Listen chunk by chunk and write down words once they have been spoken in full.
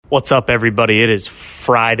What's up, everybody? It is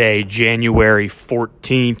Friday, January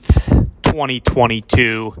 14th,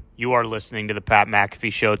 2022. You are listening to the Pat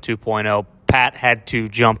McAfee Show 2.0. Pat had to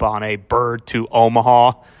jump on a bird to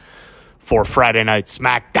Omaha for Friday Night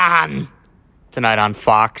SmackDown tonight on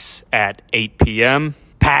Fox at 8 p.m.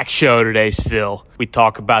 Packed show today still. We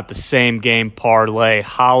talk about the same game parlay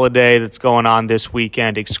holiday that's going on this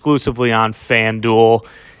weekend exclusively on FanDuel.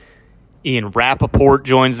 Ian Rapoport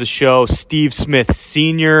joins the show. Steve Smith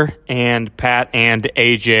Sr. and Pat and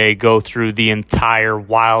AJ go through the entire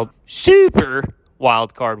super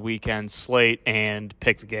Wildcard weekend slate and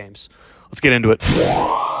pick the games. Let's get into it.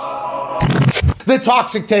 The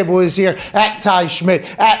Toxic Table is here at Ty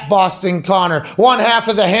Schmidt, at Boston Connor. One half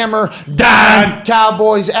of the Hammer, Dan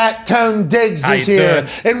Cowboys, at Tone Diggs is here.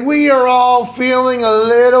 And we are all feeling a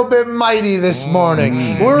little bit mighty this morning.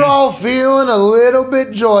 We're all feeling a little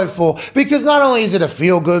bit joyful because not only is it a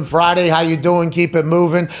feel-good Friday, how you doing, keep it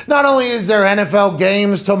moving. Not only is there NFL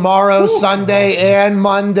games tomorrow, Sunday, and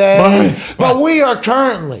Monday, but we are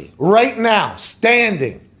currently, right now,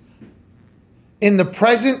 standing in the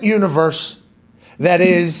present universe that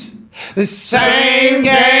is the same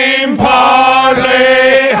game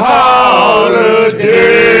parlay holiday.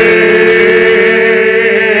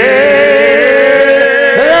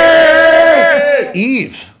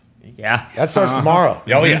 Eve. Yeah. That starts tomorrow.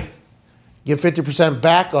 Oh, yeah. Get 50%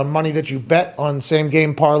 back on money that you bet on same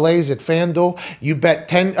game parlays at FanDuel. You bet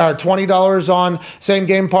 $20 on same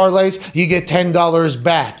game parlays, you get $10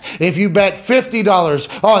 back. If you bet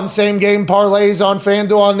 $50 on same game parlays on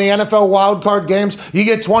FanDuel on the NFL wildcard games, you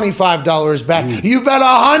get $25 back. You bet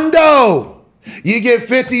 $100, you get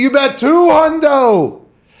 $50. You bet $200,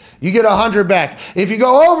 you get $100 back. If you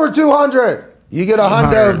go over $200, you get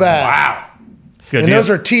 $100 back. Wow. And those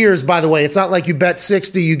are tiers, by the way. It's not like you bet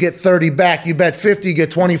 60, you get 30 back. You bet 50, you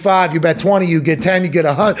get 25. You bet 20, you get 10. You get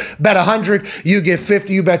bet 100, you get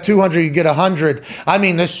 50. You bet 200, you get 100. I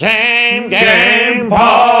mean, the same game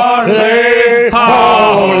parlay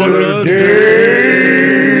holiday.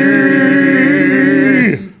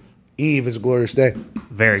 Eve is a glorious day.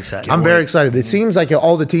 Very excited. I'm very excited. It seems like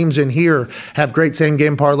all the teams in here have great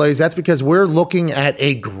same-game parlays. That's because we're looking at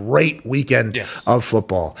a great weekend of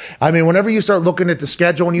football. I mean, whenever you start looking at the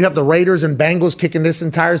schedule and you have the Raiders and Bengals kicking this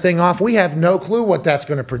entire thing off, we have no clue what that's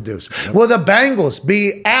going to produce. Will the Bengals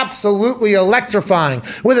be absolutely electrifying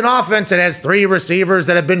with an offense that has three receivers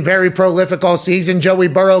that have been very prolific all season? Joey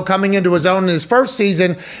Burrow coming into his own in his first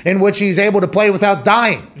season in which he's able to play without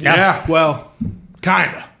dying. Yeah, well,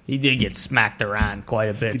 kind of. He did get smacked around quite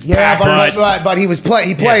a bit. Yeah, but he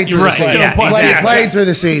played through the season. He played through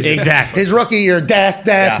the season. Exactly. His rookie year, death,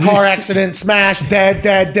 car accident, smash,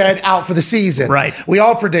 dead, out for the season. Right. We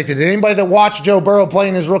all predicted it. Anybody that watched Joe Burrow play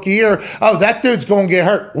in his rookie year, oh, that dude's going to get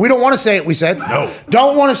hurt. We don't want to say it, we said. No.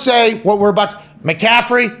 Don't want to say what we're about to.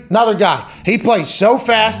 McCaffrey, another guy. He plays so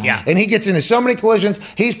fast, and he gets into so many collisions,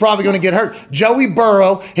 he's probably going to get hurt. Joey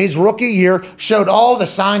Burrow, his rookie year, showed all the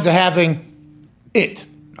signs of having it.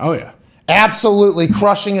 Oh, yeah. Absolutely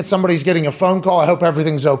crushing it. Somebody's getting a phone call. I hope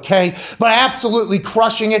everything's okay. But absolutely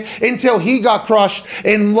crushing it until he got crushed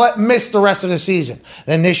and missed the rest of the season.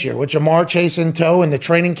 Then this year, with Jamar Chase in tow and the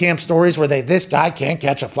training camp stories where this guy can't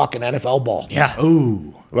catch a fucking NFL ball. Yeah.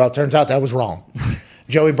 Ooh. Well, it turns out that was wrong.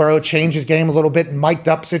 Joey Burrow changed his game a little bit in mic'd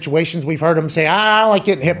up situations. We've heard him say, I don't like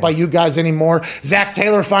getting hit by you guys anymore. Zach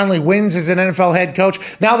Taylor finally wins as an NFL head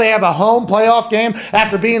coach. Now they have a home playoff game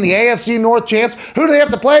after being the AFC North champs. Who do they have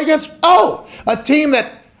to play against? Oh, a team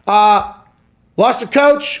that lost a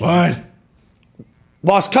coach. What?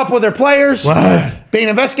 Lost a couple of their players. What? Being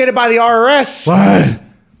investigated by the RRS. What?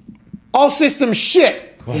 All systems shit.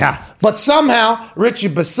 Yeah. But somehow, Richie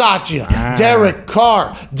Bisaccia, Derek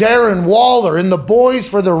Carr, Darren Waller, and the boys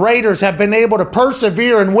for the Raiders have been able to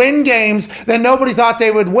persevere and win games that nobody thought they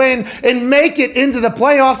would win and make it into the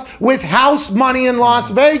playoffs with house money in Las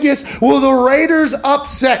Vegas. Will the Raiders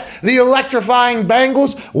upset the electrifying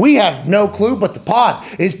Bengals? We have no clue, but the pod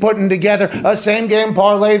is putting together a same-game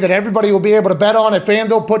parlay that everybody will be able to bet on at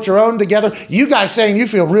FanDuel. Put your own together. You guys saying you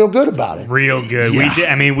feel real good about it. Real good. Yeah. We did.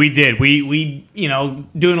 I mean, we did. We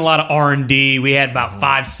doing a lot of R&D. We had about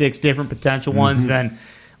 5-6 different potential ones. Then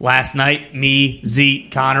last night, me, Zeke,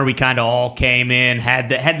 Connor, we kind of all came in, had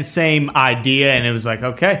the same idea, and it was like,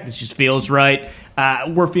 okay, this just feels right.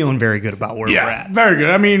 we're feeling very good about where we're at. Very good.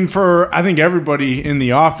 I mean, for I think everybody in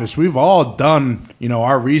the office, we've all done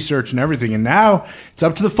our research and everything, and now it's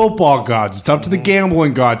up to the football gods. It's up to the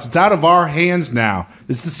gambling gods. It's out of our hands now.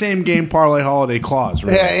 It's the same game parlay holiday clause,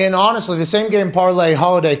 right? Yeah, and honestly, the same game parlay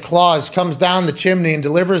holiday clause comes down the chimney and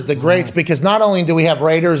delivers the greats because not only do we have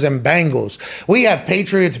Raiders and Bengals, we have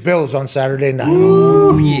Patriots Bills on Saturday night.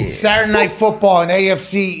 Ooh, yeah. Saturday Night Football, an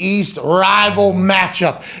AFC East rival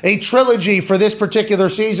matchup. A trilogy for this particular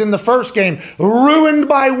season. The first game ruined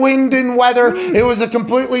by wind and weather. It was a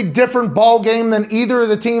completely different ball game than either of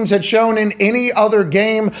the teams had shown in any other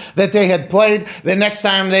game that they had played. The next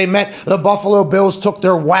time they met, the Buffalo Bills took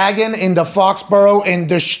their wagon into Foxborough and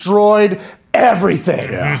destroyed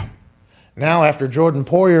everything. Yeah. Now, after Jordan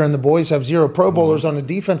Poyer and the boys have 0 Pro Bowlers on the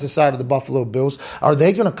defensive side of the Buffalo Bills, are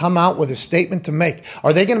they going to come out with a statement to make?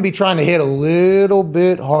 Are they going to be trying to hit a little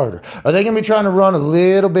bit harder? Are they going to be trying to run a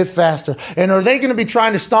little bit faster? And are they going to be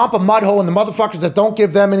trying to stomp a mud hole in the motherfuckers that don't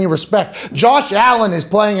give them any respect? Josh Allen is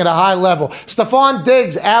playing at a high level. Stephon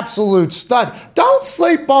Diggs, absolute stud. Don't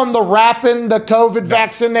sleep on the rapping, the COVID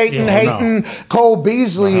vaccinating, hating Cole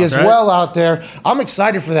Beasley as well out there. I'm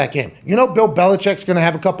excited for that game. Bill Belichick's going to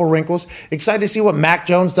have a couple wrinkles. Excited to see what Mac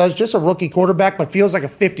Jones does. Just a rookie quarterback, but feels like a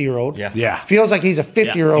 50-year-old. Yeah. Feels like he's a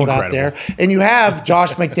 50-year-old out there. And you have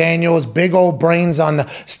Josh McDaniels, big old brains on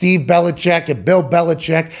Steve Belichick and Bill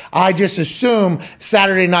Belichick. I just assume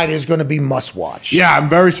Saturday night is going to be must-watch. Yeah, I'm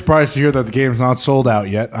very surprised to hear that the game's not sold out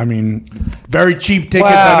yet. I mean, very cheap tickets.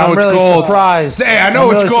 Well, I know I'm it's really cold. Surprised. Hey, I know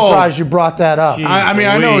I'm it's really cold. Surprised you brought that up. I mean,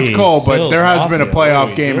 I know it's cold, but there hasn't been a playoff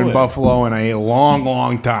What are game you in doing? Buffalo in a long,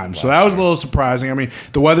 long time. So that was a little surprising. I mean,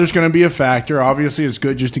 the weather's going to be a factor. Obviously, it's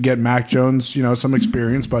good just to get Mac Jones, some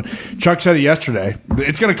experience. But Chuck said it yesterday.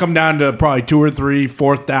 It's going to come down to probably 2 or 3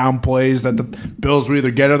 fourth down plays that the Bills will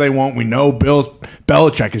either get or they won't. We know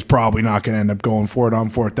Belichick is probably not going to end up going for it on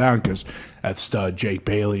fourth down because that stud Jake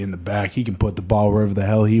Bailey in the back, he can put the ball wherever the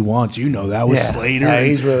hell he wants. That was Slater. Yeah,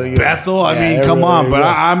 he's really good. Bethel. I mean, come on. But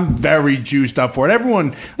I'm very juiced up for it.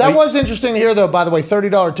 Everyone. That was interesting to hear, though, by the way.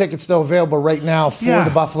 $30 tickets still available right now for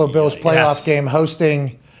the Buffalo Bills playoff game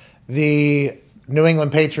hosting the New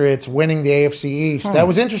England Patriots winning the AFC East. That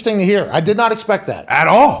was interesting to hear. I did not expect that. At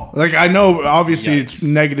all. I know, obviously, it's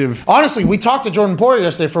negative. Honestly, we talked to Jordan Poyer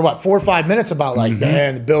yesterday for, 4 or 5 minutes about,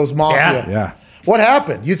 man, the Bills Mafia. Yeah. What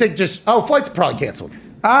happened? You think flights probably canceled.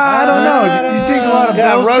 I don't know. You think a lot of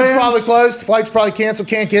Bills roads fans? probably closed. Flights probably canceled.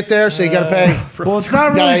 Can't get there, so you got to pay. Well, it's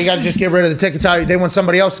not really. You got to just get rid of the tickets. They want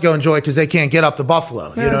somebody else to go enjoy it because they can't get up to Buffalo.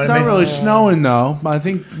 It's what I not mean? really snowing, though. I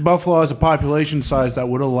think Buffalo has a population size that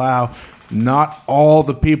would allow not all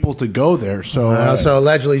the people to go there. So, So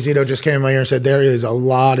allegedly, Zito just came out here and said there is a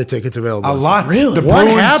lot of tickets available. a lot. Really? What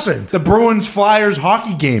Happened? The Bruins Flyers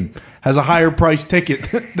hockey game has a higher price ticket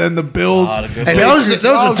than the Bills. And those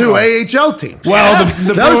are 2 AHL teams. Well,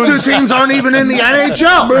 the those Bruins, 2 teams aren't even in the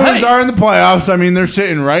NHL. Bruins are in the playoffs. I mean, they're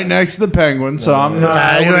sitting right next to the Penguins. So I'm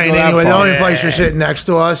not. You ain't anyway. The far. only place you're sitting next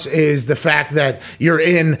to us is the fact that you're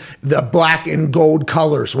in the black and gold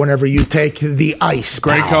colors whenever you take the ice.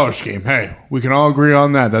 Great color scheme. Hey, we can all agree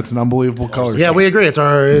on that. That's an unbelievable color scheme. Yeah, we agree. It's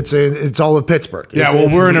all of Pittsburgh. Yeah,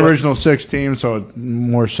 we're an original 6 team, so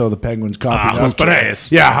more so the Penguins copied us. But hey,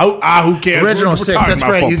 who cares? Original We're 6. talking That's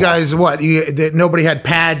about great. You football. guys, nobody had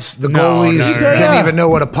pads. The goalies no. didn't even know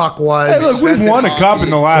what a puck was. Hey, look, we've won a cup in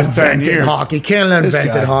the last 10 Invented years. hockey. Canada This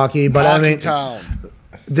invented guy. hockey, but Town.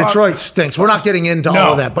 Detroit stinks. We're not getting into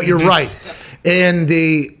all of that, but you're right. In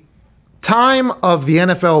the time of the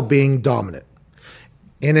NFL being dominant,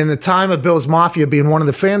 and in the time of Bills Mafia being one of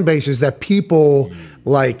the fan bases that people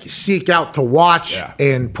seek out to watch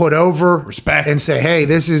and put over, respect, and say, hey,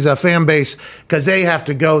 this is a fan base, because they have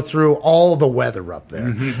to go through all the weather up there.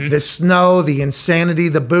 The snow, the insanity,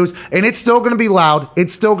 the booze, and it's still going to be loud.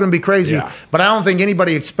 It's still going to be crazy, but I don't think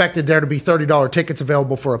anybody expected there to be $30 tickets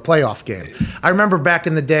available for a playoff game. I remember back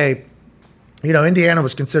in the day, Indiana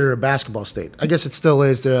was considered a basketball state. I guess it still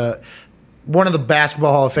is. One of the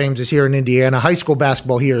basketball Hall of Fames is here in Indiana. High school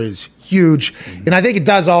basketball here is huge. And I think it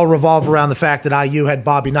does all revolve around the fact that IU had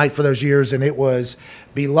Bobby Knight for those years, and it was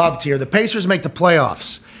beloved here. The Pacers make the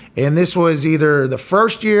playoffs. And this was either the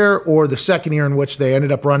first year or the second year in which they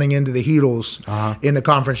ended up running into the Heatles in the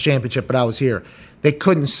conference championship, but I was here. they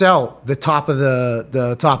couldn't sell the top of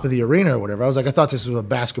the arena or whatever. I was like, I thought this was a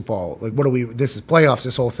basketball. Like, this is playoffs,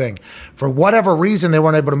 this whole thing. For whatever reason, they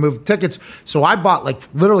weren't able to move the tickets. So I bought like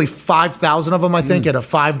literally 5,000 of them, I think, at a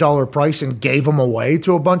 $5 price and gave them away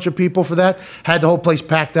to a bunch of people for that. Had the whole place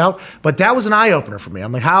packed out. But that was an eye-opener for me.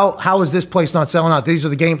 I'm like, how is this place not selling out? These are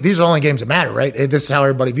the only games that matter, right? This is how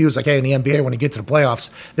everybody views, like, hey, in the NBA, when you get to the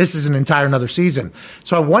playoffs, this is an entire another season.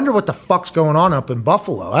 So I wonder what the fuck's going on up in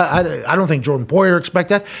Buffalo. I don't think Jordan Poyer expect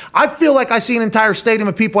that. I feel like I see an entire stadium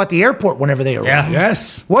of people at the airport whenever they arrive. Yeah.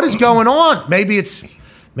 Yes. What is going on? Maybe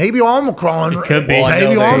Omicron. It could be.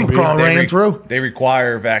 Maybe Omicron ran through. They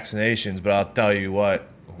require vaccinations, but I'll tell you what,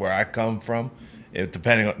 where I come from,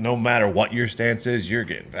 no matter what your stance is, you're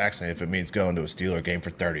getting vaccinated if it means going to a Steeler game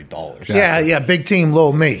for $30. Exactly. Yeah, big team,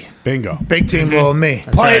 little me. Bingo. Big team, little me.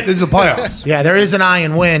 This is the playoffs. Yeah, there is an I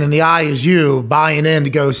in win, and the I is you buying in to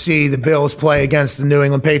go see the Bills play against the New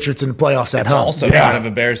England Patriots in the playoffs at home. It's also kind of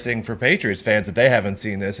embarrassing for Patriots fans that they haven't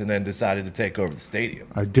seen this and then decided to take over the stadium.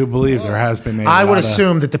 I do believe there has been I would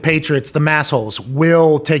assume that the Patriots, the massholes,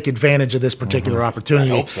 will take advantage of this particular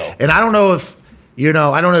opportunity. I hope so. And I don't know if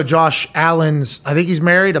I don't know Josh Allen's, I think he's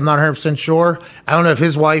married. I'm not 100% sure. I don't know if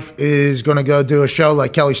his wife is going to go do a show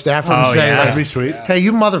like Kelly Stafford and say, that'd be sweet. Hey,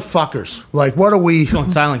 you motherfuckers. Like, what are we going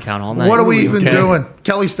silent count all night? What are we even doing?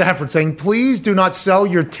 Kelly Stafford saying, please do not sell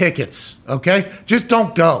your tickets, okay? Just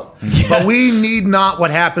don't go. Yeah. But we need not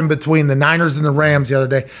what happened between the Niners and the Rams the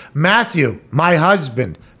other day. Matthew, my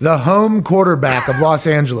husband, the home quarterback of Los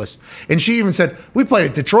Angeles. And she even said, we played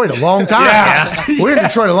at Detroit a long time. Yeah. We're in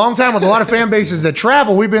Detroit a long time with a lot of fan bases that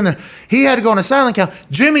travel. We've been there. He had to go on a silent count.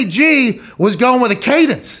 Jimmy G was going with a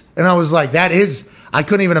cadence. And I was like, I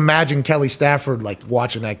couldn't even imagine Kelly Stafford like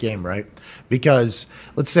watching that game, right? Because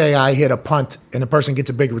let's say I hit a punt and the person gets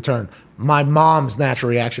a big return. My mom's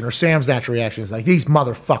natural reaction or Sam's natural reaction is like, these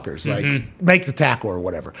motherfuckers, like, make the tackle or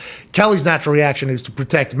whatever. Kelly's natural reaction is to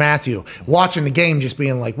protect Matthew, watching the game just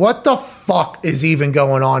being like, what the fuck is even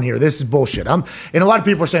going on here? This is bullshit. And a lot of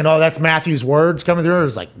people are saying, oh, that's Matthew's words coming through. I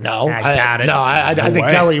was like, no. I got it. No, I think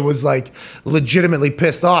Kelly was like legitimately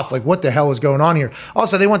pissed off. Like, what the hell is going on here?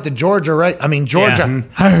 Also, they went to Georgia, right? I mean, Georgia,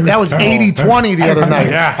 that was 80-20 the other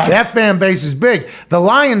night. Yeah. That fan base is big. The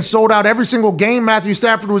Lions sold out every single game Matthew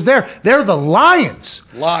Stafford was there. They're the Lions.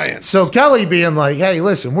 So Kelly being like, hey,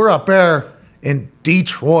 listen, we're up there in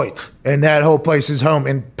Detroit, and that whole place is home.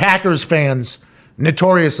 And Packers fans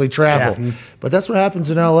notoriously travel. Yeah. But that's what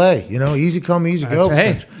happens in L.A. Easy come, easy go.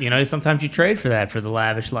 Hey, sometimes you trade for that, for the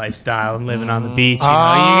lavish lifestyle and living on the beach. You're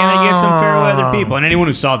going to get some fair weather people. And anyone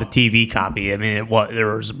who saw the TV copy, I mean,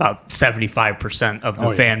 there was about 75% of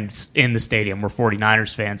the fans in the stadium were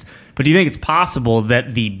 49ers fans. But do you think it's possible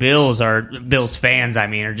that the Bills fans,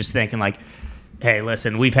 are just thinking like, hey,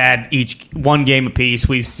 listen, we've had each one game apiece.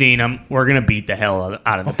 We've seen them. We're going to beat the hell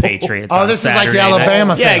out of the Patriots. This Saturday is like the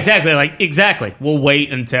Alabama fans. Yeah, exactly. We'll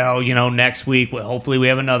wait until, next week. Hopefully we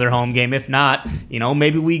have another home game. If not,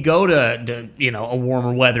 maybe we go to a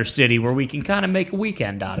warmer weather city where we can kind of make a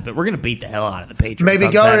weekend out of it. We're going to beat the hell out of the Patriots.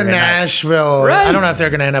 Maybe go to Nashville. Right. I don't know if they're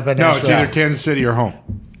going to end up at Nashville. No, it's either Kansas City or home.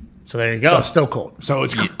 So there you go. So it's still cold. So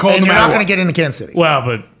it's cold. And you're not going to get into Kansas City. Well,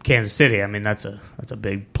 but Kansas City, that's a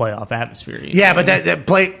big playoff atmosphere. Yeah, but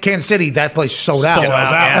Kansas City, that place is sold out.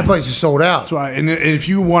 That place is sold out. That's why. And if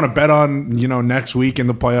you want to bet on next week in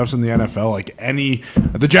the playoffs in the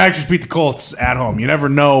NFL, the Jags just beat the Colts at home. You never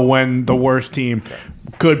know when the worst team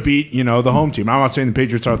could beat the home team. I'm not saying the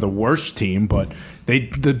Patriots are the worst team, but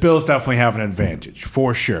the Bills definitely have an advantage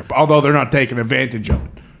for sure. Although they're not taking advantage of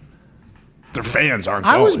it. Their fans aren't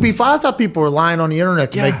going. I thought people were lying on the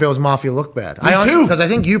internet to make Bills Mafia look bad. Me too. Because I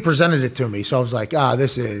think you presented it to me. So I was like,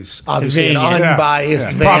 this is obviously an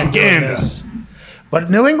unbiased propaganda.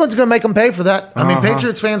 But New England's going to make them pay for that.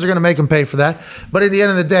 Patriots fans are going to make them pay for that. But at the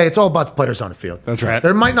end of the day, it's all about the players on the field. That's right.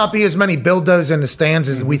 There might not be as many buildos in the stands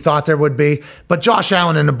as we thought there would be. But Josh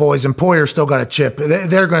Allen and the boys and Poyer still got a chip.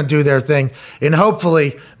 They're going to do their thing. And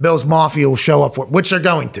hopefully, Bills Mafia will show up for it, which they're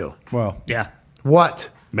going to. Well, yeah. What?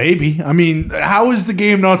 Maybe. How is the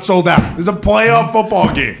game not sold out? It's a playoff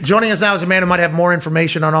football game. Joining us now is a man who might have more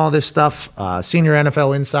information on all this stuff. Senior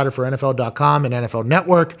NFL insider for NFL.com and NFL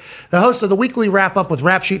Network. The host of the weekly wrap-up with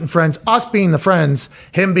Rap Sheet and Friends. Us being the friends,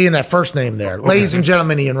 him being that first name there. Okay. Ladies and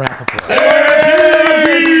gentlemen, Ian Rapoport.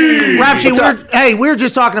 Hey! Rap Sheet, we were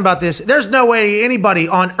just talking about this. There's no way anybody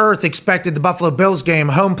on earth expected the Buffalo Bills game,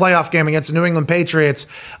 home playoff game against the New England Patriots,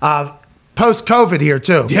 post-COVID here,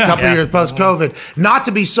 too. A couple years post-COVID. Not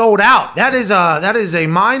to be sold out. That is a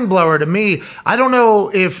mind-blower to me. I don't know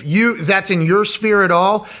if that's in your sphere at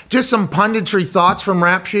all. Just some punditry thoughts from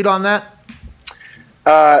Rap Sheet on that?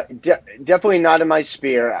 Definitely not in my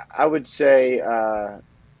sphere. I would say,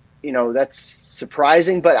 that's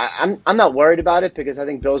surprising, but I'm not worried about it because I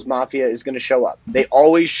think Bills Mafia is going to show up. They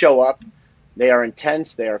always show up. They are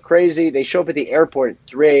intense. They are crazy. They show up at the airport at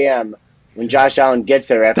 3 a.m. when Josh Allen gets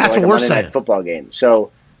there after a Monday Night Football game.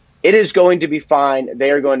 So it is going to be fine.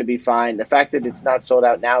 They are going to be fine. The fact that it's not sold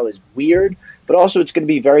out now is weird, but also it's going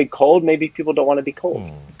to be very cold. Maybe people don't want to be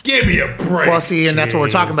cold. Give me a break. Well, see, and that's what we're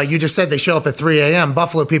talking about. You just said they show up at 3 a.m.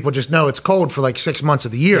 Buffalo people just know it's cold for like 6 months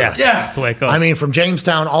of the year. Yeah, that's the way it goes. I mean, from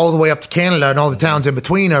Jamestown all the way up to Canada and all the towns in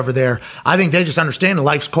between over there, I think they just understand that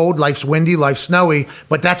life's cold, life's windy, life's snowy,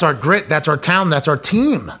 but that's our grit, that's our town, that's our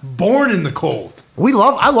team. Born in the cold.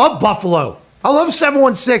 I love Buffalo. I love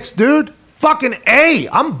 716, dude. Fucking A.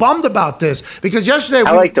 I'm bummed about this because yesterday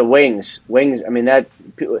I like the wings. Wings, I mean,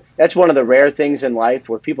 that's one of the rare things in life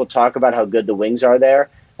where people talk about how good the wings are there.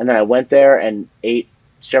 And then I went there and ate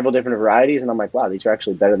several different varieties, and I'm like, wow, these are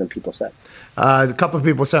actually better than people said. A couple of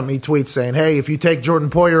people sent me tweets saying, hey, if you take Jordan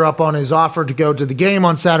Poyer up on his offer to go to the game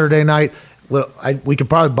on Saturday night, we could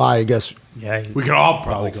probably buy, I guess. Yeah, we could all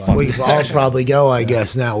probably go. We could all probably go, I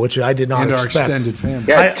guess, now, which I did not expect. Our extended family.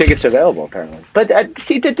 Yeah, tickets available, apparently. But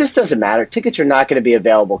see, that this doesn't matter. Tickets are not going to be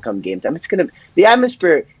available come game time. It's going to – the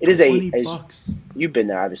atmosphere, it is you've been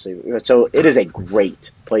there, obviously. So it is a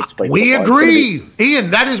great place to play football. We agree.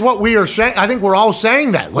 Ian, that is what we are saying. I think we're all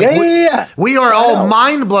saying that. Yeah. We are all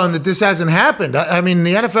mind blown that this hasn't happened. I mean,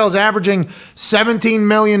 the NFL is averaging 17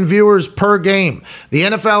 million viewers per game. The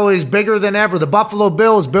NFL is bigger than ever. The Buffalo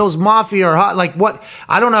Bills Mafia are hot. Like what?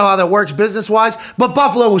 I don't know how that works business-wise, but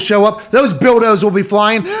Buffalo will show up. Those Bildos will be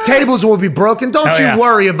flying. Tables will be broken. Don't you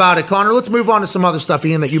worry about it, Connor. Let's move on to some other stuff,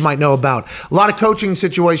 Ian, that you might know about. A lot of coaching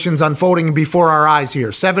situations unfolding before our eyes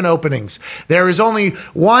here. 7 openings. There is only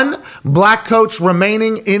one black coach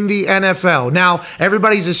remaining in the NFL. Now,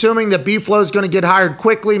 everybody's assuming that B-Flow is going to get hired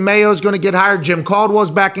quickly. Mayo's going to get hired. Jim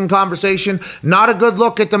Caldwell's back in conversation. Not a good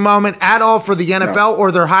look at the moment at all for the NFL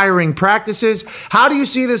or their hiring practices. How do you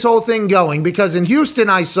see this whole thing going? Because in Houston,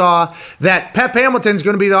 I saw that Pep Hamilton's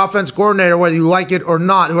going to be the offense coordinator, whether you like it or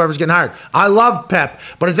not, whoever's getting hired. I love Pep,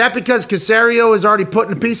 but is that because Caserio is already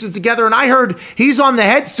putting the pieces together? And I heard he's on the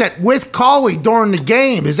headset with Cauley during the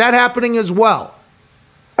game. Is that happening as well?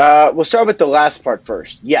 We'll start with the last part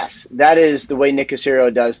first. Yes, that is the way Nick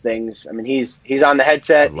Caserio does things. I mean, he's on the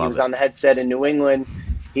headset. He was on the headset in New England.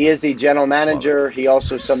 He is the general manager. He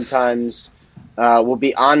also sometimes will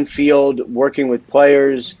be on field working with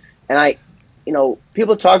players. And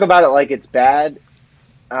people talk about it like it's bad.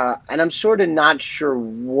 And I'm sort of not sure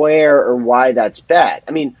where or why that's bad.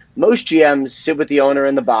 I mean, most GMs sit with the owner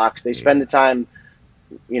in the box. They spend the time,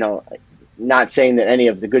 not saying that any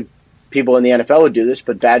of the good people in the NFL would do this,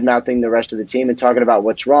 but bad-mouthing the rest of the team and talking about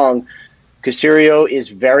what's wrong. Caserio is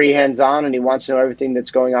very hands-on, and he wants to know everything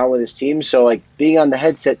that's going on with his team. So, being on the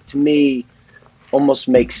headset, to me, almost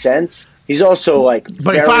makes sense. He's also,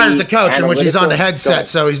 But he fires the coach, in which he's on the headset,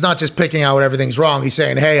 so he's not just picking out what everything's wrong. He's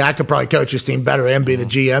saying, hey, I could probably coach this team better and be the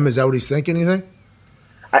GM. Is that what he's thinking, you think?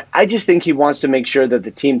 I just think he wants to make sure that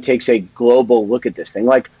the team takes a global look at this thing.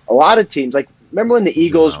 Like, a lot of teams, remember when the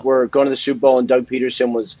Eagles were going to the Super Bowl and Doug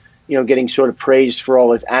Peterson was – getting sort of praised for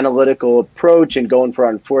all his analytical approach and going for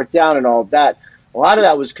on 4th down and all of that. A lot of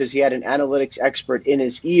that was because he had an analytics expert in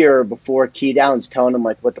his ear before key downs telling him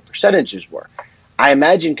what the percentages were. I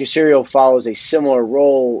imagine Caserio follows a similar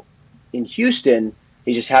role in Houston.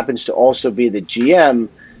 He just happens to also be the GM.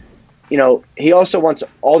 He also wants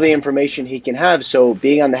all the information he can have. So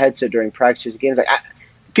being on the headset during practices, games,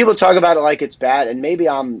 people talk about it like it's bad, and maybe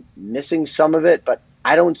I'm missing some of it, but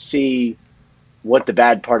I don't see what the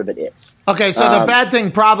bad part of it is. Okay, so the bad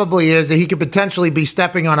thing probably is that he could potentially be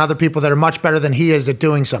stepping on other people that are much better than he is at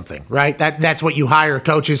doing something, right? That's what you hire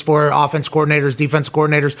coaches for, offense coordinators, defense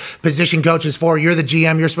coordinators, position coaches for. You're the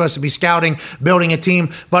GM. You're supposed to be scouting, building a team.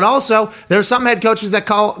 But also, there's some head coaches that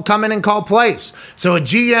come in and call plays. So a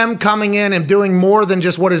GM coming in and doing more than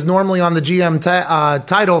just what is normally on the GM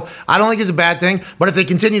title, I don't think is a bad thing. But if they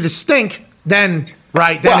continue to stink, then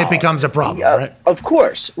it becomes a problem, right? Of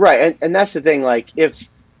course, right. And that's the thing, if,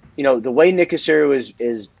 the way Nick Caserio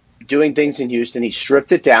is doing things in Houston, he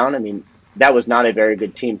stripped it down. I mean, that was not a very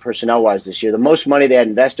good team personnel-wise this year. The most money they had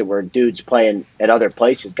invested were dudes playing at other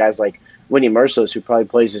places, guys like Winnie Merciless, who probably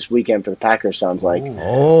plays this weekend for the Packers, sounds like. Winnie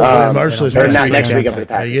Merciless. Next weekend for the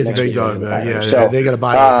Packers. He is a big dog, man. Yeah, so, they got to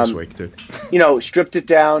buy it this week, dude. Stripped it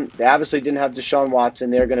down. They obviously didn't have Deshaun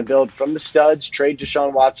Watson. They're going to build from the studs, trade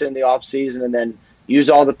Deshaun Watson in the offseason, and then use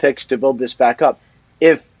all the picks to build this back up.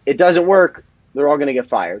 If it doesn't work, they're all going to get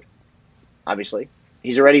fired, obviously.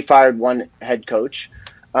 He's already fired one head coach.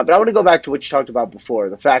 But I want to go back to what you talked about before,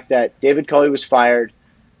 the fact that David Culley was fired.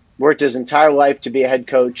 worked his entire life to be a head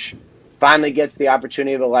coach, finally gets the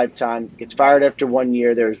opportunity of a lifetime, gets fired after 1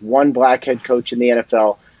 year. There's one black head coach in the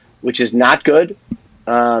NFL, which is not good.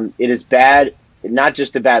 It is bad, not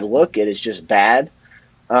just a bad look, it is just bad.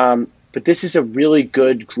 But this is a really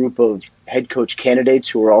good group of head coach candidates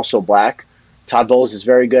who are also black. Todd Bowles is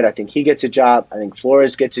very good. I think he gets a job. I think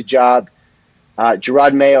Flores gets a job.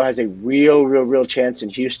 Gerard Mayo has a real chance in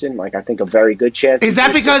Houston. Like, I think a very good chance. Is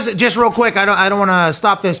that because, just real quick, I don't want to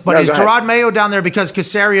stop this, but is Gerard Mayo down there because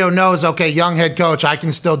Caserio knows, okay, young head coach, I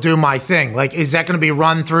can still do my thing? Like, is that going to be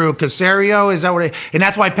run through Caserio? Is that what? And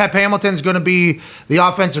that's why Pep Hamilton's going to be the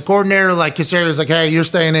offensive coordinator. Like, Caserio's like, hey, you're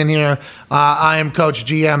staying in here. I am coach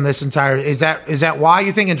GM this entire. Is that why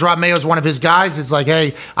you think? And Gerard Mayo's one of his guys. It's like,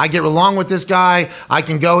 hey, I get along with this guy. I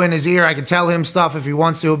can go in his ear. I can tell him stuff if he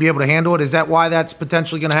wants to. He'll be able to handle it. Is that why that's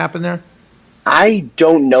potentially going to happen there? I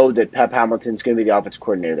don't know that Pep Hamilton's going to be the offensive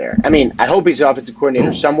coordinator there. I mean, I hope he's the offensive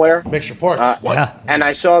coordinator somewhere. Mixed reports. Yeah. And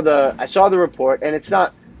I saw the report, and it's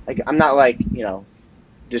not like I'm not like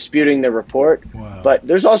disputing the report, but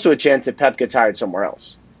there's also a chance that Pep gets hired somewhere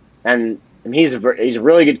else. And he's a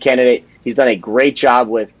really good candidate. He's done a great job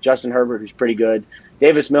with Justin Herbert, who's pretty good.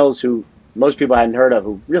 Davis Mills, who most people hadn't heard of,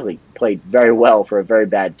 who really played very well for a very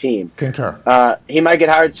bad team. Concur. He might get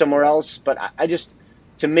hired somewhere else, but I just,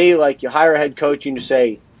 to me, like, you hire a head coach and you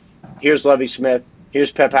say, here's Lovie Smith,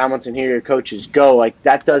 here's Pep Hamilton, here are your coaches, go. Like,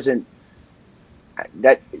 that doesn't,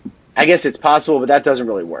 I guess it's possible, but that doesn't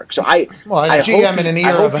really work. So a GM in an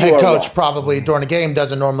ear of a head coach probably during a game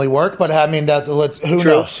doesn't normally work. But I mean, who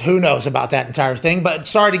knows? Who knows about that entire thing? But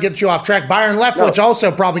sorry to get you off track. Byron Leftwich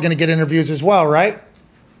also probably going to get interviews as well, right?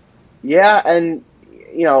 Yeah, and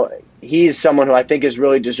he's someone who I think is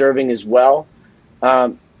really deserving as well.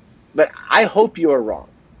 But I hope you are wrong.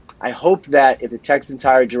 I hope that if the Texans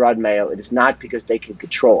hire Gerard Mayo, it is not because they can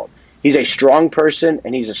control him. He's a strong person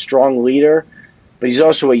and he's a strong leader. But he's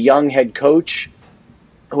also a young head coach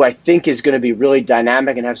who I think is going to be really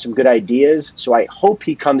dynamic and have some good ideas. So I hope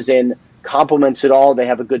he comes in, complements it all. They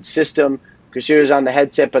have a good system. Caserio's on the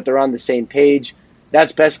headset, but they're on the same page.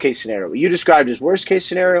 That's best case scenario. What you described as worst case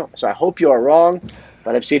scenario. So I hope you are wrong,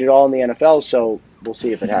 but I've seen it all in the NFL. So we'll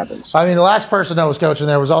see if it happens. I mean, the last person that was coaching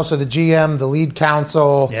there was also the GM, the lead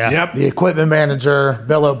counsel, the equipment manager,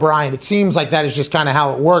 Bill O'Brien. It seems like that is just kind of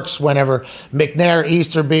how it works whenever McNair,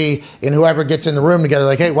 Easterby, and whoever gets in the room together,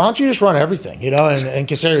 like, hey, why don't you just run everything? And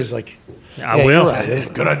Caserio's like, I will.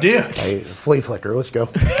 Right. Good idea. Hey, flea flicker, let's go.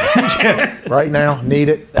 Right now, need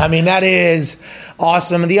it. I mean, that is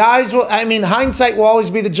awesome. The eyes will, hindsight will always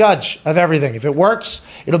be the judge of everything. If it works,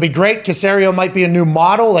 it'll be great. Caserio might be a new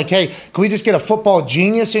model. Like, hey, can we just get a football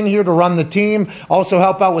genius in here to run the team? Also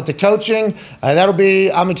help out with the coaching.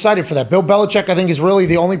 I'm excited for that. Bill Belichick, I think, is really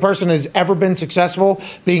the only person who's ever been successful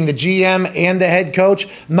being the GM and the head coach.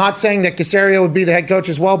 I'm not saying that Caserio would be the head coach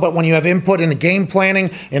as well, but when you have input into game planning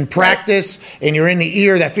and practice, and you're in the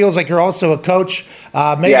ear, that feels like you're also a coach.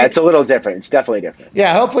 It's a little different. It's definitely different.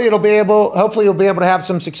 Yeah, hopefully you'll be able to have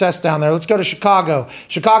some success down there. Let's go to Chicago.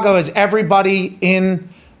 Chicago has everybody in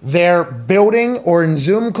their building or in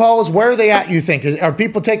Zoom calls. Where are they at, you think? Are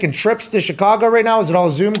people taking trips to Chicago right now? Is it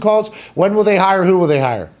all Zoom calls? When will they hire? Who will they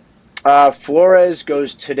hire? Flores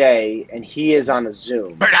goes today, and he is on a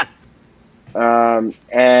Zoom.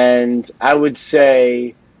 And I would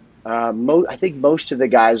say I think most of the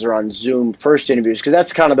guys are on Zoom first interviews, because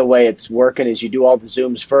that's kind of the way it's working, is you do all the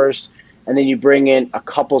Zooms first, and then you bring in a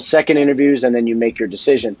couple second interviews, and then you make your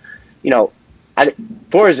decision.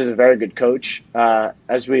 Flores is a very good coach.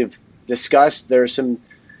 As we've discussed, there are some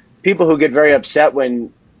people who get very upset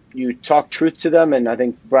when you talk truth to them, and I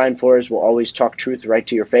think Brian Flores will always talk truth right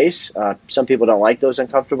to your face. Some people don't like those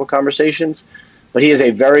uncomfortable conversations, but he is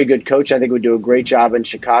a very good coach. I think would do a great job in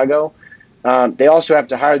Chicago. They also have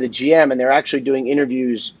to hire the GM, and they're actually doing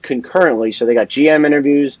interviews concurrently. So they got GM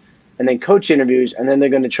interviews and then coach interviews, and then they're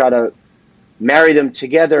going to try to marry them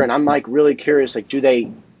together. And I'm like really curious, like, do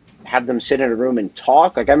they have them sit in a room and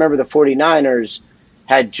talk? Like, I remember the 49ers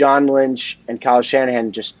had John Lynch and Kyle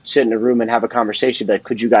Shanahan just sit in a room and have a conversation that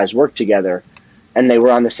could you guys work together? And they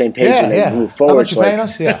were on the same page and they moved forward. How much you paying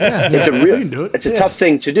us? It's a tough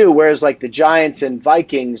thing to do. Whereas like the Giants and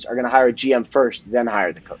Vikings are going to hire a GM first, then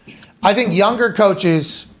hire the coach. I think younger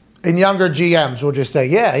coaches and younger GMs will just say,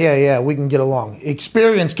 yeah, we can get along.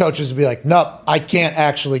 Experienced coaches will be like, nope, I can't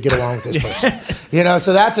actually get along with this person.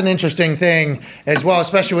 So that's an interesting thing as well,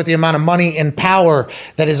 especially with the amount of money and power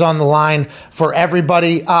that is on the line for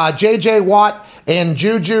everybody. J.J. Watt and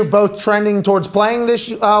Juju both trending towards playing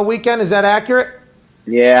this weekend. Is that accurate?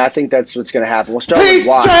 Yeah, I think that's what's going to happen. We'll start with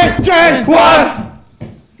Watt. J.J. Watt!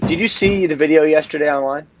 Did you see the video yesterday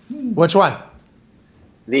online? Which one?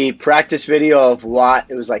 the practice video of Watt,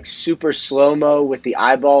 it was like super slow-mo with the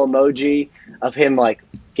eyeball emoji of him like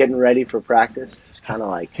getting ready for practice. Just kind of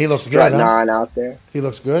like he looks good, on out there. He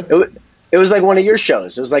looks good. It was like one of your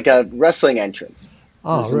shows. It was like a wrestling entrance.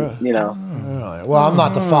 Oh, really? You know. Really? Well, I'm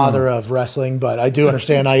not the father of wrestling, but I do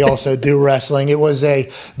understand. I also do wrestling. It was a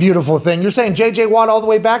beautiful thing. You're saying J.J. Watt all the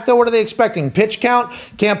way back, though? What are they expecting? Pitch count?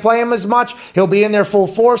 Can't play him as much? He'll be in there full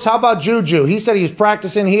force? How about Juju? He said he was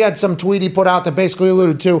practicing. He had some tweet he put out that basically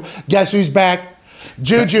alluded to, guess who's back?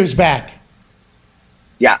 Juju's back.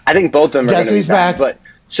 Yeah, I think both of them are going to be back. But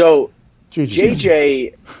so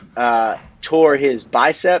J.J. Tore his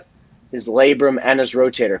bicep, his labrum, and his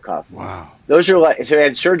rotator cuff. Wow. Those are like, so he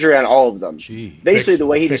had surgery on all of them. Basically, the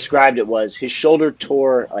way he described it was his shoulder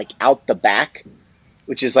tore like out the back,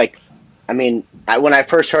 which is like, I mean, when I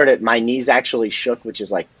first heard it, my knees actually shook, which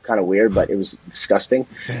is like kind of weird, but it was disgusting.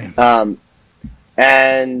 Same.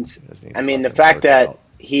 And I mean, the fact that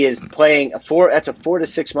he is playing that's a 4 to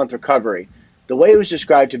 6 month recovery. The way it was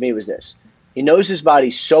described to me was this: he knows his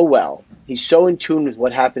body so well, he's so in tune with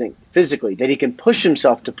what's happening physically that he can push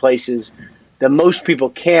himself to places that most people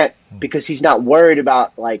can't because he's not worried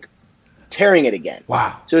about like tearing it again.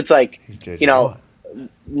 Wow. So it's like, you know,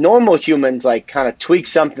 normal humans like kind of tweak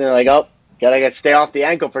something like, oh, gotta stay off the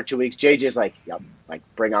ankle for 2 weeks. JJ's like, yep, like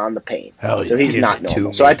bring on the pain. Hell yeah. So he's not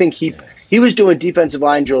normal. So I think he was doing defensive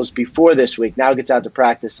line drills before this week. Now gets out to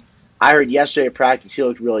practice. I heard yesterday at practice he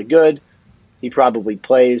looked really good. He probably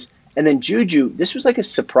plays. And then Juju, this was like a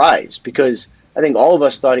surprise because I think all of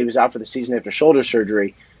us thought he was out for the season after shoulder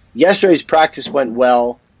surgery. Yesterday's practice went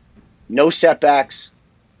well. No setbacks.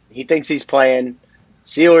 He thinks he's playing.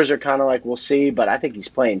 Steelers are kind of like, we'll see, but I think he's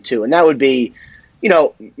playing too. And that would be, you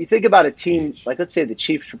know, you think about a team, like let's say the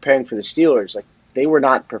Chiefs preparing for the Steelers, like they were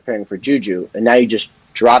not preparing for Juju, and now you just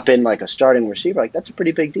drop in like a starting receiver. Like that's a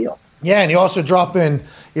pretty big deal. Yeah, and you also drop in,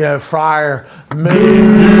 you know, Fryer,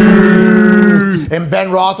 and Ben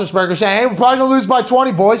Roethlisberger saying, "Hey, we're probably gonna lose by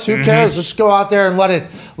 20, boys. Who cares? Let's go out there and let it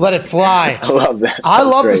fly." I love that. I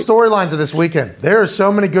love the storylines of this weekend. There are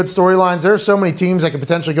so many good storylines. There are so many teams that could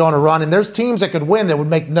potentially go on a run, and there's teams that could win that would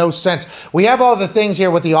make no sense. We have all the things here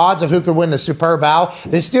with the odds of who could win the Super Bowl.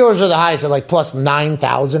 The Steelers are the highest at like plus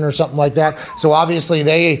 9,000 or something like that. So obviously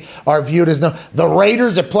they are viewed as no. The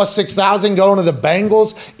Raiders at plus 6,000 going to the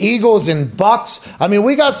Bengals, Eagles, and Bucks. I mean,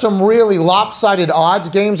 we got some really lopsided odds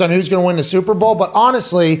games on who's going to win the Super Bowl. But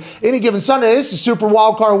honestly, any given Sunday, this is Super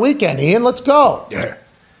Wildcard weekend. Ian, let's go. Yeah.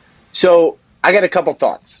 So I got a couple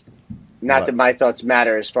thoughts. Not that my thoughts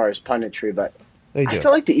matter as far as punditry, but they do. I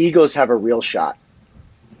feel like the Eagles have a real shot.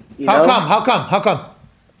 How come?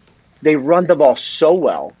 They run the ball so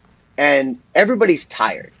well, and everybody's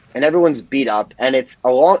tired, and everyone's beat up, and it's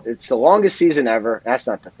the longest season ever. That's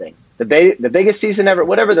not the thing. The biggest season ever,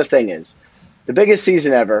 whatever the thing is, the biggest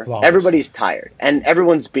season ever. Longest. Everybody's tired, and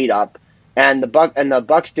everyone's beat up, and the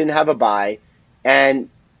Bucks didn't have a bye, and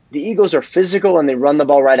the Eagles are physical and they run the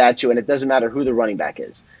ball right at you, and it doesn't matter who the running back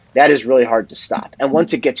is. That is really hard to stop. And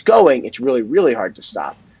once it gets going, it's really, really hard to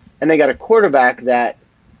stop. And they got a quarterback that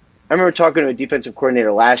I remember talking to a defensive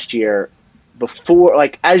coordinator last year before,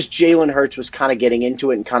 like as Jalen Hurts was kind of getting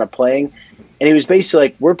into it and kind of playing. And he was basically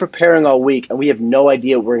like, we're preparing all week and we have no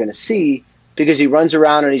idea what we're going to see because he runs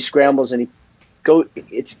around and he scrambles and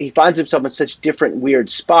he finds himself in such different weird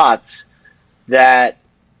spots that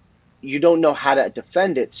you don't know how to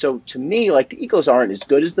defend it. So to me, like the Eagles aren't as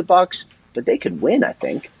good as the Bucks, but they could win, I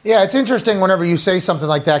think. Yeah, it's interesting whenever you say something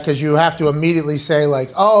like that because you have to immediately say like,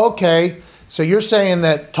 oh, okay, so you're saying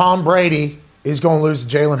that Tom Brady is going to lose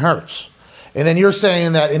to Jalen Hurts. And then you're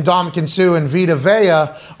saying that Ndamukong Suh and Vita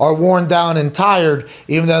Vea are worn down and tired,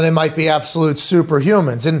 even though they might be absolute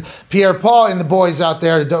superhumans. And Pierre-Paul and the boys out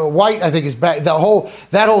there, White, I think, is back. That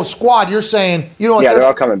whole squad, you're saying, you know what? Yeah, they're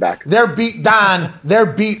all coming back. They're beat down. They're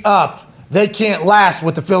beat up. They can't last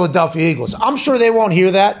with the Philadelphia Eagles. I'm sure they won't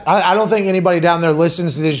hear that. I don't think anybody down there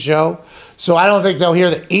listens to this show. So I don't think they'll hear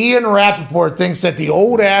that. Ian Rapoport thinks that the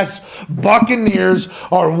old-ass Buccaneers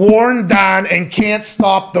are worn down and can't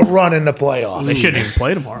stop the run in the playoffs. They shouldn't even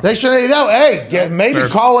play tomorrow. They shouldn't, maybe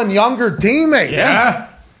call in younger teammates. Yeah.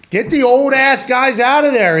 Get the old-ass guys out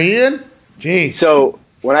of there, Ian. Jeez. So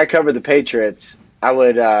when I covered the Patriots, I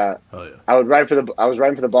was writing for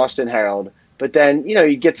the Boston Herald. But then, you know,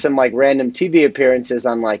 you get some like random TV appearances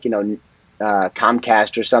on like, you know,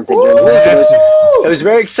 Comcast or something. During the week. It was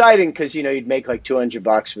very exciting because, you know, you'd make like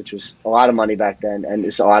 $200, which was a lot of money back then, and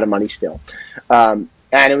it's a lot of money still. And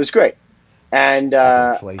it was great. And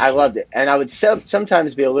I loved it. And I would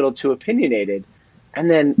sometimes be a little too opinionated.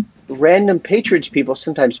 And then random Patriots people,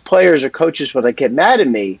 sometimes players or coaches would like get mad at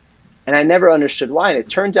me. And I never understood why. And it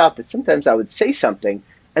turns out that sometimes I would say something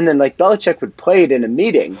And then like Belichick would play it in a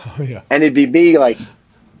meeting, and it'd be me like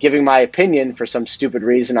giving my opinion for some stupid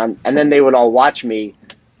reason, and then they would all watch me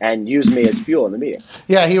and use me as fuel in the meeting.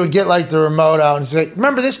 Yeah, he would get like the remote out and say,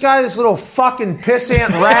 "Remember this guy, this little fucking pissant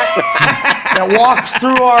rat that walks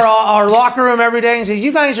through our locker room every day and says,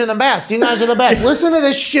 'You guys are the best. You guys are the best. Listen to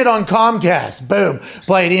this shit on Comcast.'" Boom,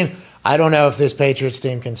 play it in. I don't know if this Patriots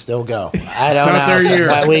team can still go. I don't know.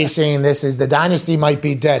 What we've seen, this is the dynasty might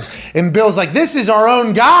be dead. And Bill's like, "This is our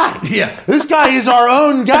own guy. Yeah. This guy is our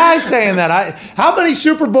own guy saying that." How many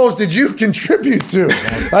Super Bowls did you contribute to?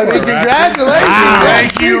 I mean, congratulations.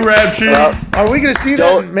 Thank you, Rep Sheet. Are we going to see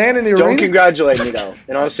that man in the arena? Don't congratulate me, though.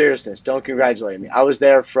 In all seriousness, don't congratulate me. I was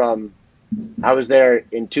there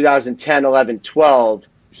in 2010, 11, 12.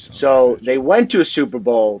 So they went to a Super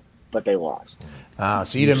Bowl, but they lost.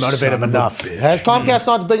 So you didn't motivate him enough. Comcast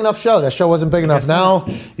not a big enough show. That show wasn't big enough. Now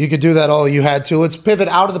you could do that all you had to. Let's pivot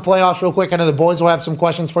out of the playoffs real quick. I know the boys will have some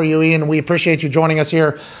questions for you, Ian. We appreciate you joining us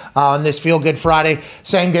here on this Feel Good Friday.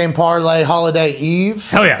 Same game parlay, holiday eve.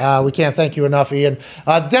 Hell yeah. We can't thank you enough, Ian.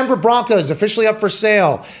 Denver Broncos officially up for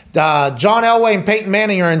sale. John Elway and Peyton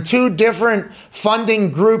Manning are in 2 different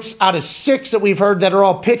funding groups out of 6 that we've heard that are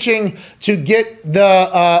all pitching to get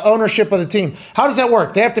the ownership of the team. How does that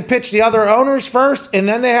work? They have to pitch the other owners first, and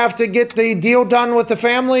then they have to get the deal done with the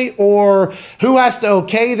family, or who has to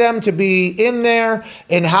okay them to be in there,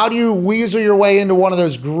 and how do you weasel your way into one of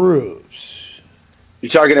those groups? You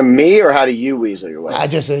talking to me, or how do you weasel your way? I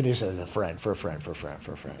just say this as a friend, for a friend. For a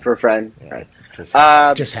friend, yeah. Right.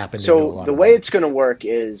 Just happened to so do a lot the of way money. it's going to work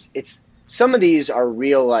is some of these are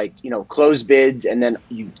real, like, closed bids, and then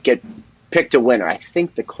you get picked a winner. I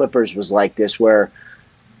think the Clippers was like this, where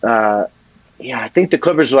I think the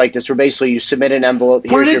Clippers were like this, where basically you submit an envelope.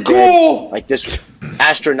 Here's Pretty your cool. bid, like this,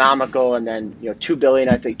 astronomical, and then $2 billion,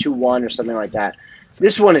 I think 2-1 or something like that.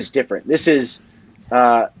 This one is different. This is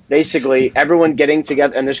basically everyone getting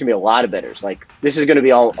together, and there's gonna be a lot of bidders. Like, this is gonna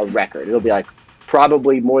be all a record. It'll be like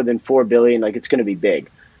probably more than $4 billion. Like, it's gonna be big.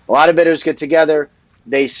 A lot of bidders get together.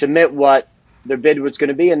 They submit what their bid was going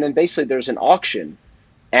to be, and then basically there's an auction,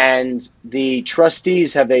 and the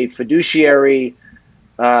trustees have a fiduciary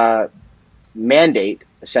mandate,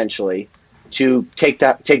 essentially, to take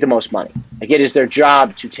the most money. Like, it is their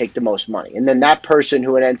job to take the most money, and then that person,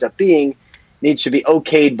 who it ends up being, needs to be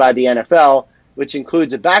okayed by the NFL, which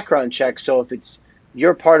includes a background check. So if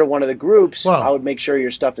you're part of one of the groups, I would make sure your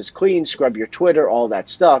stuff is clean, scrub your Twitter, all that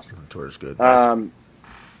stuff. Twitter's good.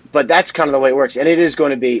 But that's kind of the way it works. And it is going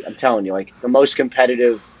to be, I'm telling you, like, the most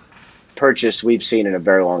competitive purchase we've seen in a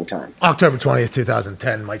very long time. October 20th,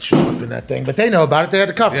 2010 might show up in that thing, but they know about it. They had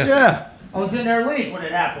to cover it. Yeah. I was in their league when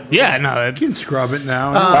it happened. Yeah, no. You can scrub it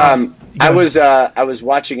now. I was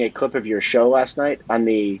watching a clip of your show last night on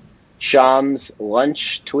the Shams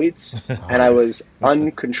lunch tweets, and I was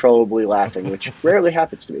uncontrollably laughing, which rarely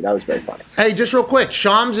happens to me. That was very funny. Hey, just real quick,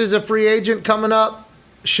 Shams is a free agent coming up.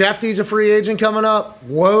 Shefty's a free agent coming up.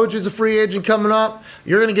 Woj is a free agent coming up.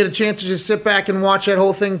 You're going to get a chance to just sit back and watch that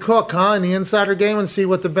whole thing cook, huh, in the insider game, and see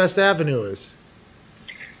what the best avenue is.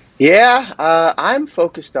 Yeah, I'm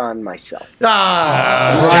focused on myself.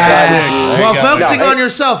 Well, focusing on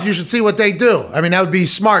yourself, you should see what they do. I mean, that would be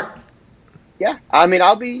smart. Yeah, I mean,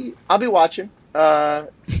 I'll be watching.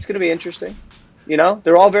 It's going to be interesting.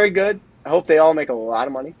 They're all very good. I hope they all make a lot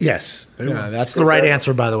of money. Yes, that's the right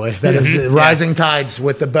answer, by the way. That is the rising tides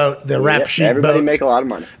with the boat, the rap sheet everybody boat. make a lot of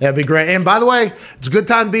money. That'd be great. And by the way, it's a good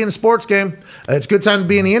time to be in a sports game. It's a good time to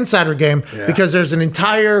be in the insider game because there's an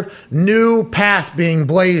entire new path being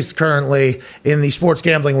blazed currently in the sports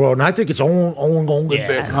gambling world, and I think it's only going to get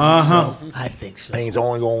bigger. I think so. I think it's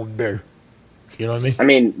only going to get bigger. You know what I mean? I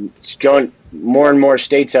mean, it's going more and more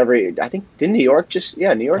states every. I think did New York just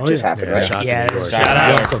happened, right? Shout out to New York. Shout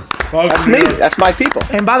out. Welcome. That's me. That's my people.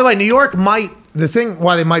 And by the way, New York the thing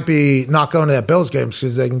why they might be not going to that Bills game is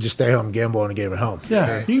because they can just stay home and gamble on a game at home.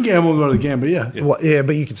 Yeah, you can gamble and go to the game, but Well,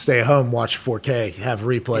 but you can stay at home, watch 4K, have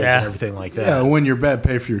replays and everything like that. Yeah, win your bet,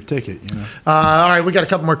 pay for your ticket. All right, we got a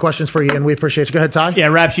couple more questions for you, and we appreciate you. Go ahead, Ty. Yeah,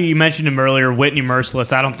 Rapshi, you mentioned him earlier, Whitney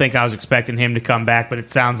Merciless. I don't think I was expecting him to come back, but it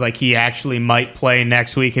sounds like he actually might play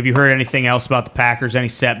next week. Have you heard anything else about the Packers? Any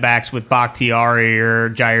setbacks with Bakhtiari or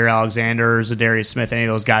Jair Alexander or Zadarius Smith? Any of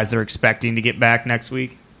those guys they're expecting to get back next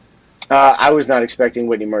week? I was not expecting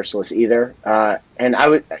Whitney Merciless either, and I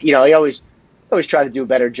would, I always try to do a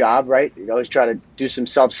better job, right? You always try to do some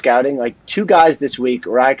self scouting. Like 2 guys this week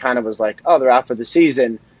where I kind of was like, oh, they're out for the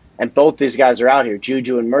season, and both these guys are out here,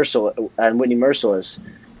 Juju and Whitney Merciless,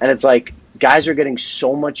 and it's like guys are getting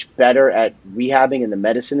so much better at rehabbing, and the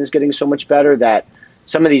medicine is getting so much better that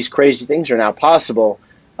some of these crazy things are now possible.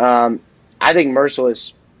 I think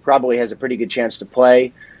Merciless probably has a pretty good chance to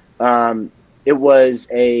play. It was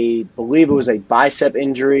believe it was a bicep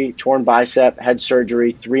injury, torn bicep, had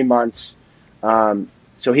surgery, 3 months.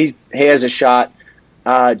 So he has a shot.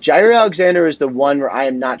 Jair Alexander is the one where I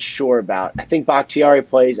am not sure about. I think Bakhtiari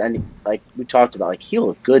plays, and like we talked about, like he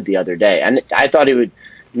looked good the other day, and I thought he would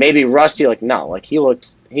maybe rusty. Like no, like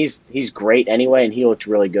he's great anyway, and he looked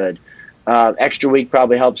really good. Extra week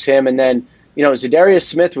probably helps him, and then Zadarius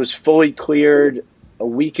Smith was fully cleared a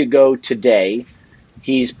week ago today.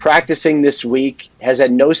 He's practicing this week, has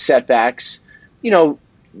had no setbacks.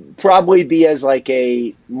 Probably be as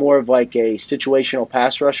more of a situational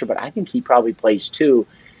pass rusher, but I think he probably plays too.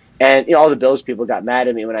 And all the Bills people got mad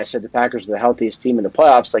at me when I said the Packers are the healthiest team in the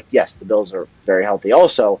playoffs. Like, yes, the Bills are very healthy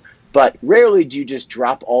also, but rarely do you just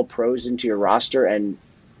drop all pros into your roster and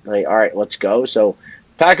all right, let's go. So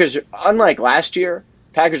Packers, unlike last year,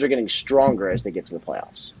 Packers are getting stronger as they get to the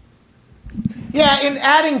playoffs. Yeah, and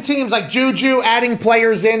adding teams like Juju, adding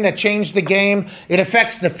players in that change the game, it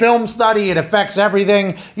affects the film study, it affects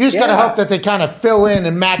everything. You just got to hope that they kind of fill in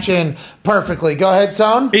and match in perfectly. Go ahead,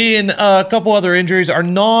 Tone. Ian, a couple other injuries. Are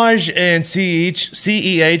Naj and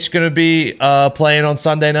CEH going to be playing on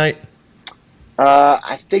Sunday night?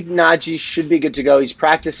 I think Najee should be good to go. He's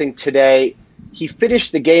practicing today. He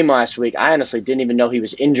finished the game last week. I honestly didn't even know he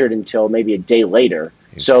was injured until maybe a day later.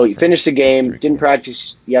 So he finished the game, didn't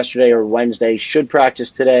practice yesterday or Wednesday, should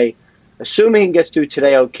practice today. Assuming he gets through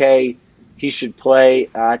today okay, he should play.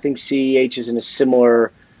 I think CEH is in a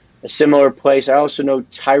similar place. I also know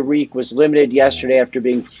Tyreek was limited yesterday after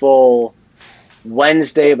being full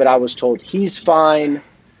Wednesday, but I was told he's fine.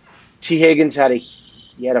 T. Higgins had a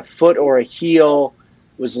foot or a heel,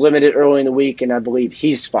 was limited early in the week, and I believe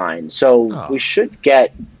he's fine. So we should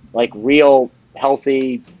get real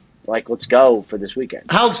healthy. Let's go for this weekend.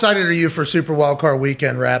 How excited are you for Super Wildcard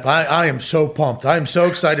Weekend, Rap? I am so pumped. I am so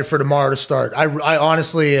excited for tomorrow to start. I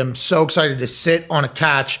honestly am so excited to sit on a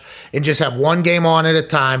couch and just have one game on at a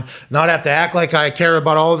time, not have to act like I care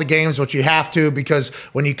about all the games, which you have to, because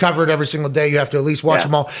when you cover it every single day, you have to at least watch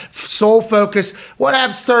them all. Sole focus. What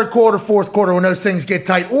happens third quarter, fourth quarter when those things get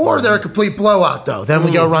tight, or they're a complete blowout, though? Then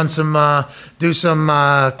we go run do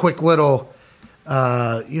some quick little...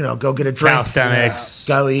 go get a drink. Calisthenics.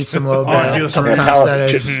 Go eat some low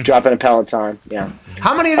Dropping a Peloton. Yeah.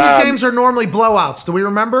 How many of these games are normally blowouts? Do we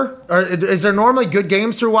remember? Or is there normally good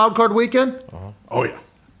games through Wildcard Weekend? Oh, yeah.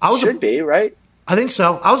 Should be, right? I think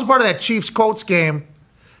so. I was a part of that Chiefs-Colts game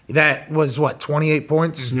that was, 28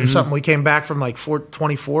 points or something? We came back from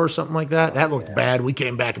 24 or something like that. That looked bad. We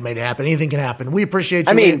came back and made it happen. Anything can happen. We appreciate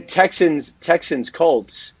you. I mean, Texans,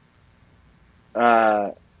 Colts.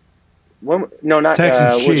 Texans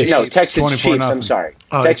Chiefs. Texans Chiefs. I'm sorry.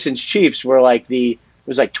 Texans Chiefs were it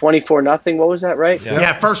was 24-0. What was that, right?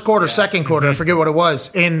 Yeah, first quarter, second quarter. I forget what it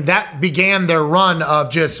was. And that began their run of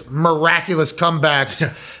just miraculous comebacks.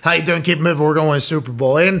 How you doing? Keep moving. We're going to the Super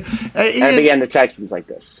Bowl. And Ian, began the Texans like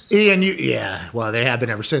this. Ian, well, they have been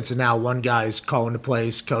ever since. And now one guy's calling the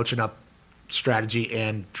plays, coaching up strategy,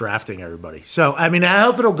 and drafting everybody. So, I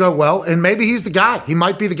hope it'll go well, and maybe he's the guy. He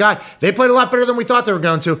might be the guy. They played a lot better than we thought they were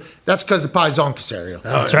going to. That's because of Paisan Casario.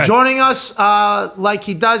 That's right. Joining us like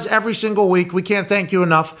he does every single week. We can't thank you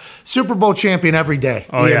enough. Super Bowl champion every day,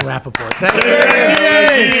 Ian Rapoport.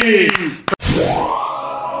 Thank you.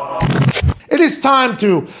 It is time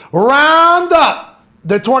to round up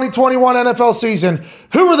the 2021 NFL season.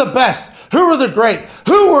 Who are the best? Who are the great?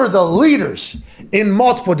 Who are the leaders in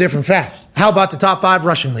multiple different facets? How about the top 5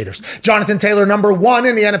 rushing leaders? Jonathan Taylor, number 1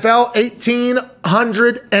 in the NFL,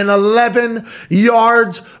 1,811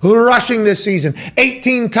 yards rushing this season,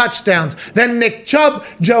 18 touchdowns. Then Nick Chubb,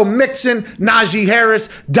 Joe Mixon, Najee Harris,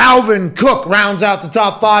 Dalvin Cook rounds out the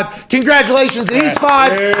top 5. Congratulations to these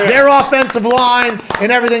 5, their offensive line,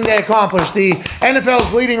 and everything they accomplished. The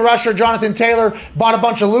NFL's leading rusher, Jonathan Taylor, bought a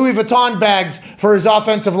bunch of Louis Vuitton bags for his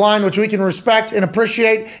offensive line, which we can respect and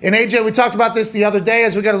appreciate. And AJ, we talked about this the other day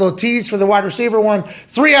as we got a little tease for the wide receiver one.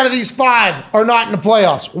 3 out of these 5 are not in the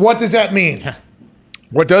playoffs. What does that mean?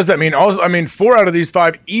 What does that mean? Also, 4 out of these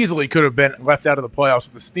 5 easily could have been left out of the playoffs.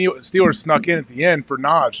 The Steelers snuck in at the end for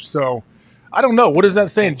Naj. So I don't know. What is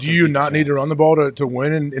that saying? Do you not need to run the ball to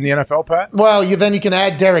win in the NFL, Pat? Well, then you can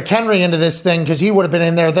add Derrick Henry into this thing because he would have been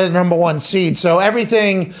in there. They're the number 1 seed. So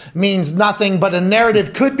everything means nothing, but a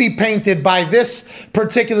narrative could be painted by this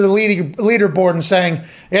particular leaderboard and saying,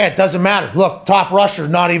 yeah, it doesn't matter. Look, top rusher,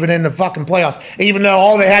 not even in the fucking playoffs, even though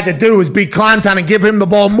all they had to do was beat Clowntown and give him the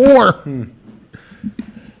ball more.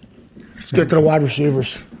 Let's get to the wide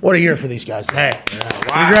receivers. What a year for these guys. Hey.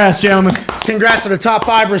 Congrats, gentlemen. Congrats to the top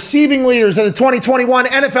 5 receiving leaders of the 2021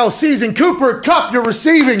 NFL season. Cooper Kupp, your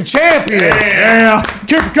receiving champion. Yeah.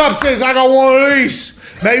 Cooper Kupp says, I got one of these.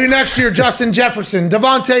 Maybe next year, Justin Jefferson,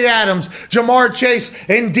 Devontae Adams, Jamar Chase,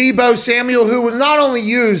 and Deebo Samuel, who was not only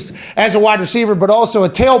used as a wide receiver, but also a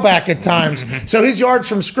tailback at times. So his yards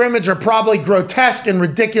from scrimmage are probably grotesque and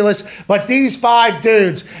ridiculous. But these 5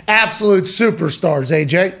 dudes, absolute superstars,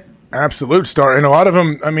 AJ. Absolute star. And a lot of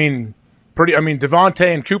them,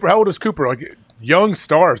 Devontae and Cooper. How old is Cooper? Like young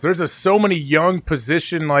stars. There's so many young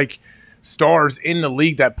position stars in the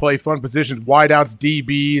league that play fun positions. Wideouts,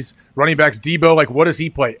 DBs, running backs. Deebo, what does he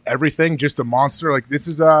play? Everything. Just a monster. This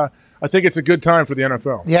is I think it's a good time for the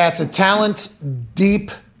NFL. Yeah, it's a talent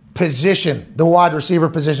deep position, the wide receiver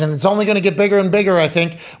position. It's only going to get bigger and bigger, I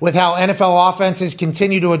think, with how NFL offenses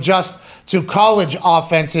continue to adjust to college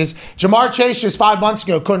offenses. Jamar Chase just 5 months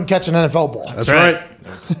ago couldn't catch an NFL ball. That's right.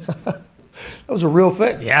 That was a real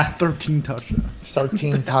thing. Yeah. 13 touchdowns.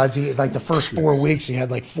 13 touchdowns. The first 4 weeks, he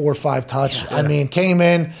had 4 or 5 touchdowns. I came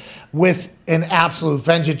in with an absolute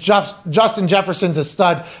vengeance. Justin Jefferson's a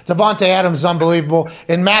stud. Devontae Adams is unbelievable.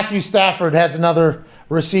 And Matthew Stafford has another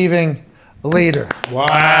receiving leader.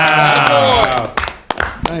 Wow.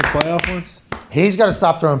 Any playoff ones? He's got to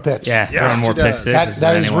stop throwing picks. Yeah, throwing more pick sixes.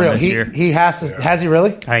 That than is anyone real. this year. He has to. Has he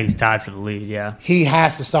really? I think he's tied for the lead, yeah. He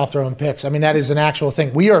has to stop throwing picks. That is an actual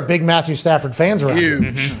thing. We are big Matthew Stafford fans around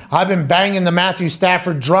here. I've been banging the Matthew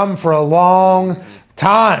Stafford drum for a long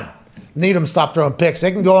time. Need him to stop throwing picks.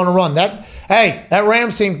 They can go on a run. That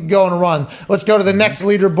Rams team can go on a run. Let's go to the next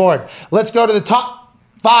leaderboard. Let's go to the top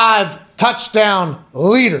 5 touchdown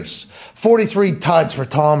leaders. 43 tuds for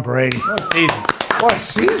Tom Brady. What a season. What a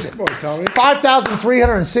season.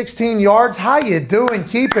 5,316 yards. How you doing?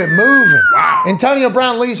 Keep it moving. Wow. Antonio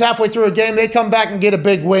Brown leaves halfway through a game. They come back and get a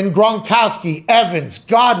big win. Gronkowski, Evans,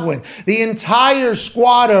 Godwin. The entire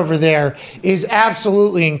squad over there is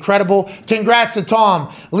absolutely incredible. Congrats to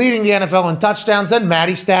Tom leading the NFL in touchdowns and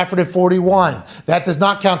Matty Stafford at 41. That does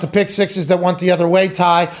not count the pick sixes that went the other way,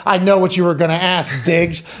 Ty. I know what you were going to ask,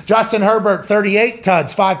 Diggs. Justin Herbert, 38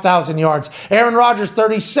 tuds, 5,000 yards. Aaron Rodgers,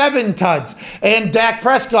 37 tuds. And Dak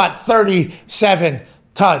Prescott, 37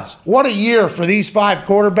 tuds. What a year for these 5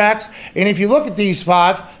 quarterbacks. And if you look at these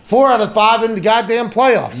 5, 4 out of 5 in the goddamn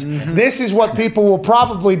playoffs. This is what people will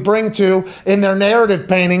probably bring to in their narrative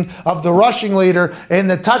painting of the rushing leader and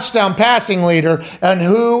the touchdown passing leader and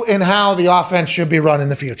who and how the offense should be run in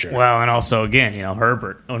the future. Well, and also, again,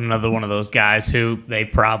 Herbert, another one of those guys who they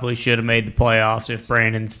probably should have made the playoffs if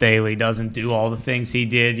Brandon Staley doesn't do all the things he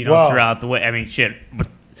did, throughout the way.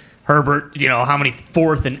 Herbert, how many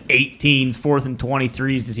 4th and 18s, 4th and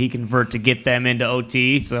 23s did he convert to get them into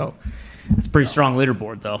OT? So it's a pretty strong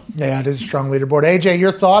leaderboard, though. Yeah, it is a strong leaderboard. AJ,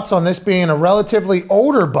 your thoughts on this being a relatively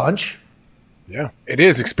older bunch? Yeah, it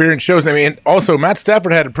is. Experience shows. And also Matt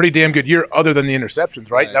Stafford had a pretty damn good year other than the interceptions,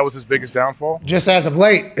 right? That was his biggest downfall. Just as of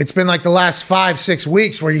late, it's been the last 5-6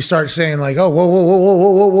 weeks where you start saying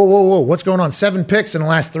whoa, what's going on? 7 picks in the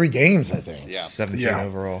last 3 games, I think. Yeah, 17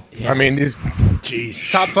 overall. Yeah.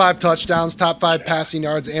 Top 5 touchdowns, top 5 passing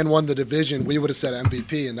yards, and won the division. We would have said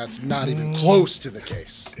MVP, and that's not even close to the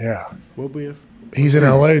case. Yeah, Would we have? He's in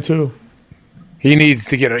LA too. He needs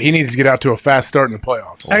to get out to a fast start in the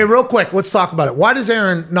playoffs. Hey, real quick, let's talk about it. Why does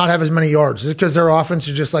Aaron not have as many yards? Is it because their offense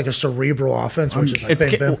is just a cerebral offense, which is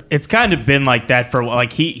bam, bam? It's kind of been like that for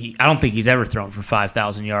he I don't think he's ever thrown for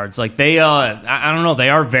 5,000 yards. They I don't know, they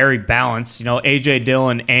are very balanced. AJ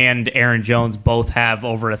Dillon and Aaron Jones both have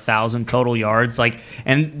over 1,000 total yards.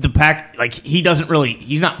 And the pack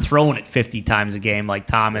he's not throwing it 50 times a game like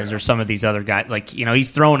Tom is or some of these other guys. He's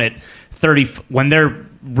throwing it 30 when they're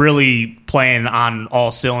really playing on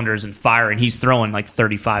all cylinders and firing. He's throwing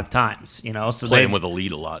 35 times, So playing with a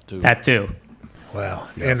lead a lot too. That too. Well,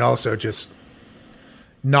 and also just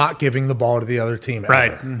not giving the ball to the other team.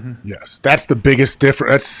 Right. Yes, that's the biggest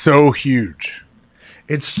difference. That's so huge.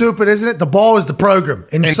 It's stupid, isn't it? The ball is the program,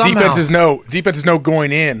 and somehow defenses know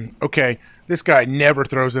going in. Okay, this guy never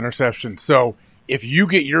throws interceptions, so. If you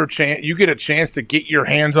get a chance to get your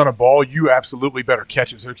hands on a ball, you absolutely better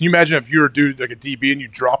catch it. So can you imagine if you're a dude like a DB and you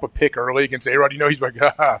drop a pick early against A-Rod? He's like,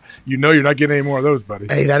 you're not getting any more of those, buddy.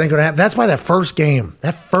 Hey, that ain't going to happen. That's why that first game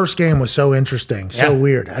was so interesting, so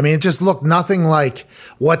weird. It just looked nothing like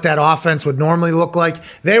what that offense would normally look like.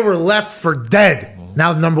 They were left for dead.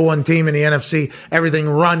 Now the number 1 team in the NFC. Everything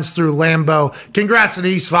runs through Lambeau. Congrats to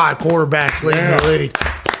these 5 quarterbacks leading the league.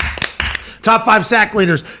 Top 5 sack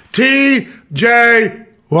leaders, T.J.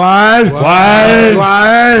 What?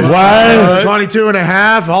 22 and a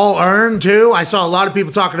half, all earned, too. I saw a lot of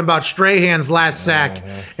people talking about Strahan's last sack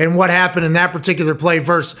and what happened in that particular play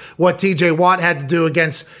versus what TJ Watt had to do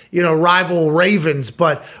against, rival Ravens.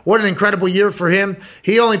 But what an incredible year for him.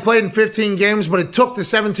 He only played in 15 games, but it took the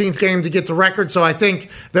 17th game to get the record. So I think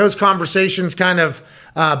those conversations kind of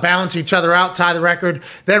balance each other out, tie the record.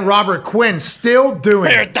 Then Robert Quinn still doing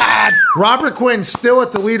it. Robert Quinn still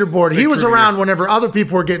at the leaderboard. He was around whenever other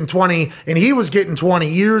people were getting 20, and he was getting 20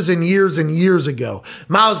 years and years and years ago.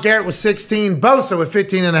 Myles Garrett was 16, Bosa with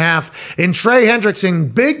 15 and a half, and Trey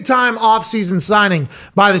Hendrickson, big-time offseason signing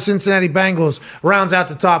by the Cincinnati Bengals, rounds out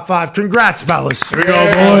the top 5. Congrats, fellas. Here we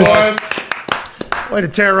go, boys. Way to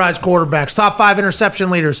terrorize quarterbacks. Top 5 interception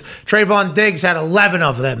leaders. Trayvon Diggs had 11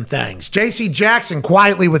 of them things. J.C. Jackson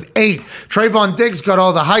quietly with 8. Trayvon Diggs got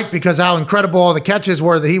all the hype because how incredible all the catches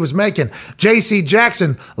were that he was making. J.C.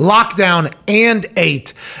 Jackson, lockdown and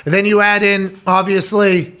 8. And then you add in,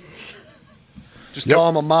 obviously. Just call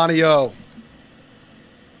him Amani O.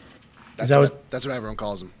 That's what everyone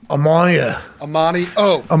calls him. Amani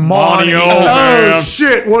O. Oh,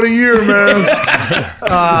 shit. What a year, man.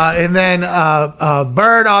 And then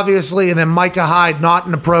Bird, obviously, and then Micah Hyde, not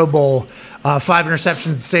in the Pro Bowl. 5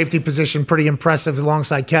 interceptions at safety position. Pretty impressive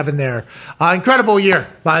alongside Kevin there. Incredible year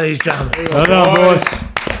by these gentlemen. Well done, boys.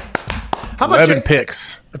 How about 11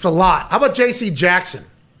 picks. That's a lot. How about J.C. Jackson?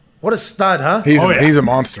 What a stud, huh? He's a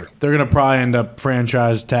monster. They're going to probably end up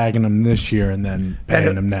franchise tagging him this year and then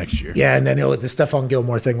paying him next year. Yeah, and then the Stephon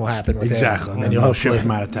Gilmore thing will happen with exactly. him. And then you'll ship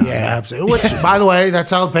him out of town. Yeah, absolutely. Which, by the way,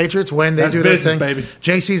 that's how the Patriots win. They do their thing. Baby.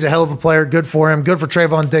 JC's a hell of a player. Good for him. Good for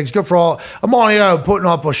Trayvon Diggs. Good for all. Amani putting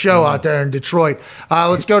up a show out there in Detroit.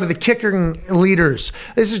 Let's go to the kicking leaders.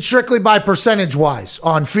 This is strictly by percentage-wise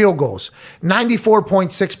on field goals.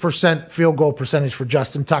 94.6% field goal percentage for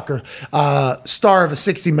Justin Tucker. Star of a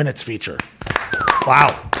 60 Minutes feature.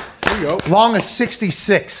 Wow. There you go. Long as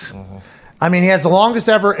 66. I mean, he has the longest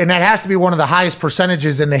ever, and that has to be one of the highest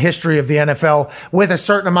percentages in the history of the NFL with a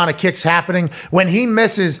certain amount of kicks happening. When he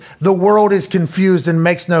misses, the world is confused and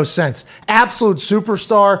makes no sense. Absolute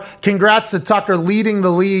superstar. Congrats to Tucker leading the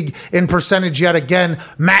league in percentage yet again.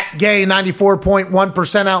 Matt Gay,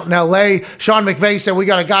 94.1% out in L.A. Sean McVay said, we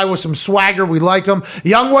got a guy with some swagger. We like him.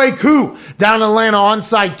 Younghoe Koo down in Atlanta,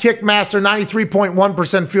 onside kick master,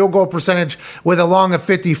 93.1% field goal percentage with a long of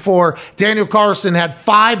 54. Daniel Carlson had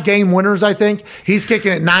 5 game winners, I think. He's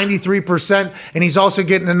kicking at 93%, and he's also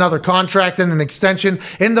getting another contract and an extension.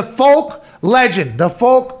 And the folk legend, the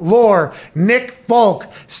folk lore, Nick Folk,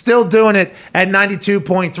 still doing it at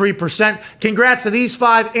 92.3%. Congrats to these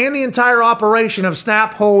 5 and the entire operation of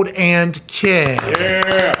snap, hold, and kick.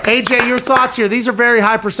 Yeah. AJ, your thoughts here. These are very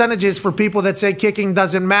high percentages for people that say kicking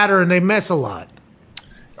doesn't matter and they miss a lot.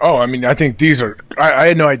 Oh, I mean, I think these are – I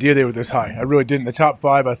had no idea they were this high. I really didn't. The top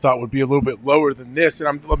 5 I thought would be a little bit lower than this, and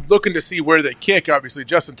I'm looking to see where they kick, obviously.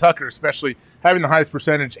 Justin Tucker, especially, having the highest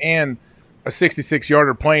percentage and a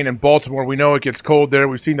 66-yarder playing in Baltimore. We know it gets cold there.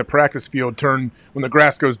 We've seen the practice field turn when the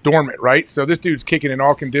grass goes dormant, right? So this dude's kicking in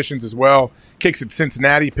all conditions as well. Kicks at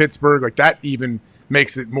Cincinnati, Pittsburgh. Like, that even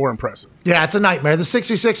makes it more impressive. Yeah, it's a nightmare. The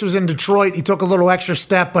 66 was in Detroit. He took a little extra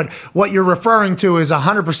step, but what you're referring to is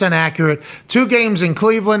 100% accurate. 2 games in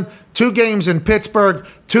Cleveland, 2 games in Pittsburgh,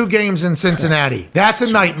 2 games in Cincinnati. That's a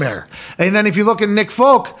nightmare. And then if you look at Nick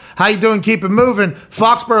Folk, how you doing? Keep it moving.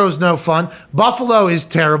 Foxborough's no fun. Buffalo is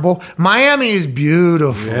terrible. Miami is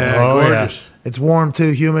beautiful. Yeah, gorgeous. Yeah. It's warm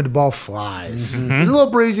too, humid, the ball flies. Mm-hmm. It's a little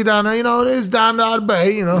breezy down there. You know, it is down by the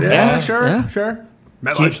bay, you know. Yeah, sure.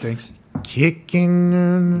 MetLife stinks. Kicking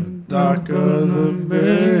in the dark of the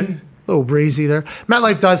bay. A little breezy there.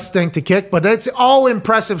 MetLife does stink to kick, but it's all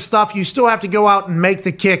impressive stuff. You still have to go out and make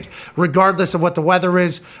the kick regardless of what the weather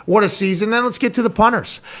is. What a season. Then let's get to the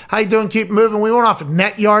punters. How you doing? Keep moving. We went off of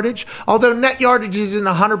net yardage. Although net yardage isn't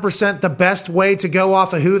 100% the best way to go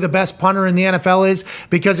off of who the best punter in the NFL is,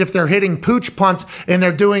 because if they're hitting pooch punts and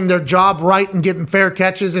they're doing their job right and getting fair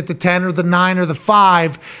catches at the 10 or the 9 or the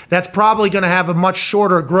 5, that's probably going to have a much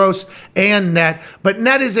shorter gross and net. But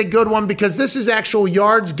net is a good one because this is actual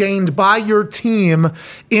yards gained by your team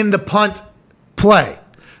in the punt play.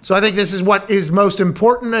 So I think this is what is most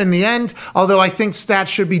important in the end, although I think stats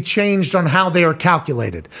should be changed on how they are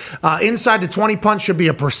calculated. Inside the 20 punt should be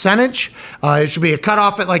a percentage. It should be a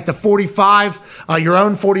cutoff at like the 45, your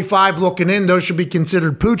own 45 looking in. Those should be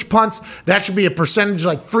considered pooch punts. That should be a percentage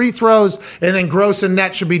like free throws, and then gross and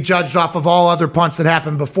net should be judged off of all other punts that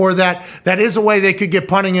happened before that. That is a way they could get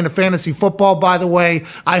punting into fantasy football, by the way.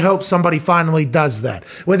 I hope somebody finally does that.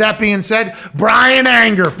 With that being said, Brian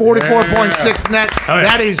Anger, 44.6 net. Oh, yeah.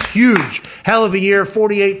 That is is huge. Hell of a year,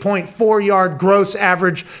 48.4 yard gross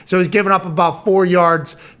average. So he's giving up about 4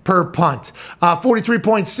 yards per punt.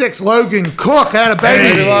 43.6, Logan Cook had a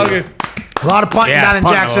baby. Hey, Logan. A lot of punting down in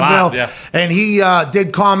Jacksonville. Yeah. And he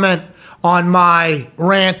did comment on my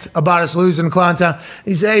rant about us losing to Clowntown.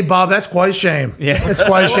 He said, hey, Bob, that's quite a shame. Yeah. That's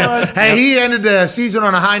quite a shame. Hey, he ended the season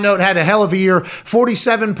on a high note, had a hell of a year,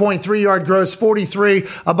 47.3 yard gross, 43,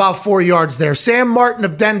 about 4 yards there. Sam Martin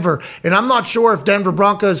of Denver, and I'm not sure if Denver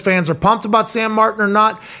Broncos fans are pumped about Sam Martin or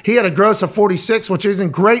not. He had a gross of 46, which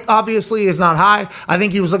isn't great, obviously, is not high. I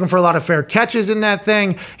think he was looking for a lot of fair catches in that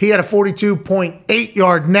thing. He had a 42.8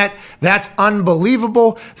 yard net. That's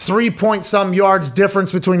unbelievable. 3-point-some yards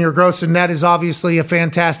difference between your gross and net is obviously a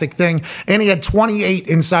fantastic thing. And he had 28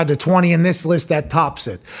 inside the 20 in this list that tops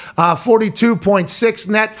it. 42.6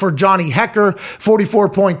 net for Johnny Hecker,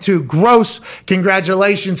 44.2 gross.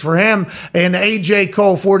 Congratulations for him. And AJ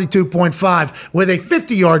Cole, 42.5 with a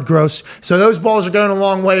 50-yard gross. So those balls are going a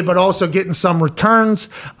long way, but also getting some returns.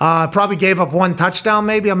 Probably gave up 1 touchdown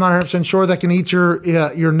maybe. I'm not 100% sure that can eat your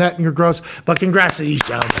net and your gross. But congrats to these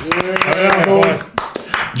gentlemen.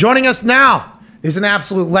 Joining us now is an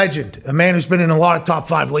absolute legend, a man who's been in a lot of top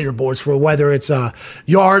 5 leaderboards for whether it's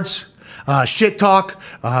yards, shit talk,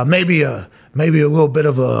 maybe a little bit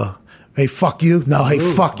of a hey fuck you. No, hey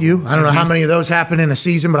fuck you. I don't know how many of those happen in a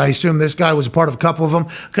season, but I assume this guy was a part of a couple of them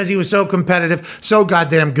because he was so competitive, so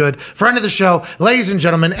goddamn good. Friend of the show, ladies and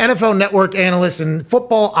gentlemen, NFL Network analyst and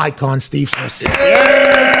football icon Steve Smith.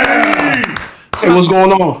 Hey, what's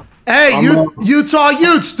going on? Hey, Utah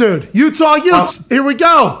Utes, dude. Utah Utes. Here we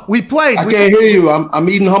go. We played. I can't hear you. I'm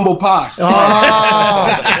eating humble pie.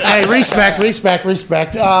 Oh, hey, respect. Hold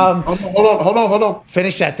on.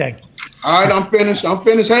 Finish that thing. All right, I'm finished.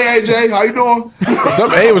 Hey, AJ, how you doing? What's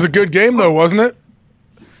up? Hey, it was a good game, though, wasn't it?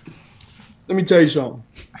 Let me tell you something.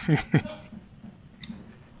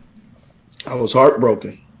 I was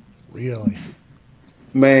heartbroken. Really?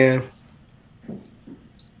 Man,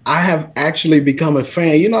 I have actually become a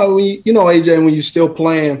fan. You know, AJ, when you're still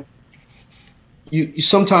playing, you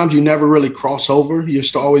sometimes you never really cross over. You're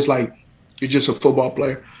still always like you're just a football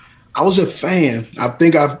player. I was a fan. I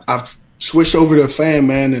think I've switched over to a fan,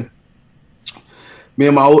 man. And me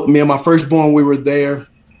and my firstborn, we were there.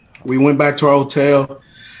 We went back to our hotel.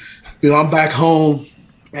 I'm back home,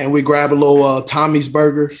 and we grabbed a little Tommy's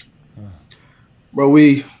Burgers. Bro,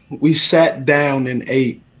 we sat down and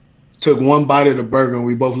ate. Took one bite of the burger, and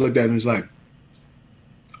we both looked at it and was like,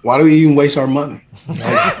 why do we even waste our money?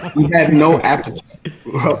 Like, we had no appetite.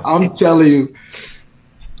 I'm telling you,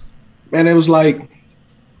 man, it was like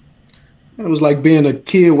being a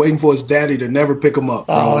kid waiting for his daddy to never pick him up.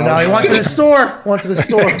 Oh, no, he went to the store.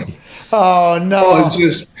 Oh, no. Oh,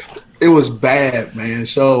 it was bad, man.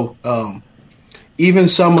 So even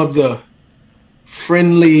some of the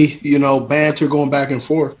friendly, banter going back and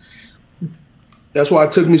forth, that's why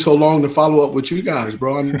it took me so long to follow up with you guys,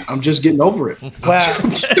 bro. I'm just getting over it. Wow.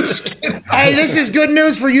 Hey, this is good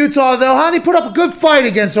news for Utah, though. Huh? They put up a good fight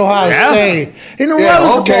against Ohio State in the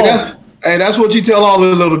Rose Bowl. That's what you tell all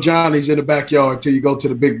the little Johnnies in the backyard till you go to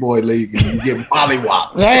the big boy league and you get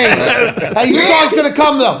mollywopped. Hey, Utah's going to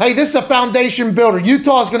come, though. Hey, this is a foundation builder.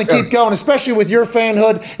 Utah's going to keep going, especially with your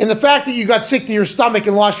fanhood. And the fact that you got sick to your stomach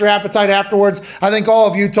and lost your appetite afterwards, I think all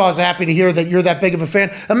of Utah's happy to hear that you're that big of a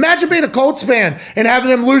fan. Imagine being a Colts fan and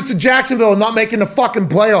having them lose to Jacksonville and not making the fucking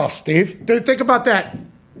playoffs, Steve. Dude, think about that.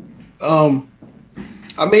 I mean,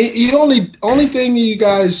 the only thing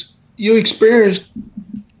you experienced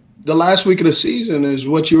the last week of the season is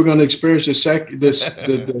what you were going to experience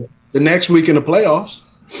the next week in the playoffs.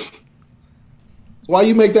 Why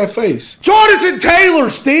you make that face? Jonathan Taylor,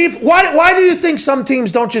 Steve. Why do you think some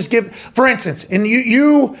teams don't just give, for instance, and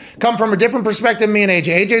you come from a different perspective than me and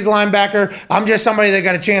AJ. AJ's a linebacker. I'm just somebody that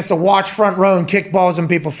got a chance to watch front row and kick balls and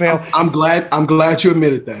people fail. I'm glad you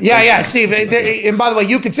admitted that. Yeah, Steve. And by the way,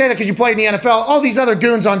 you can say that because you played in the NFL. All these other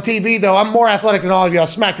goons on TV, though, I'm more athletic than all of you. I'll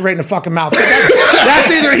smack you right in the fucking mouth. That's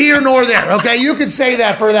neither here nor there, okay? You can say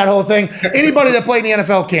that for that whole thing. Anybody that played in the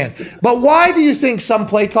NFL can. But why do you think some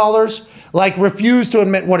play callers refuse to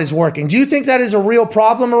admit what is working? Do you think that is a real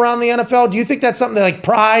problem around the NFL? Do you think that's something that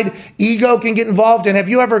pride, ego can get involved in? Have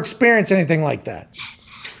you ever experienced anything like that?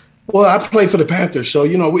 Well, I played for the Panthers, so,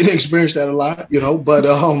 we didn't experience that a lot, but,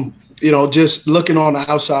 just looking on the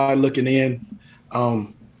outside, looking in,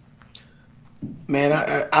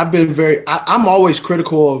 man, I've been I'm always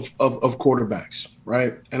critical of quarterbacks,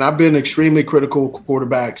 right? And I've been extremely critical of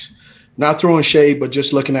quarterbacks, not throwing shade, but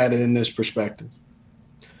just looking at it in this perspective.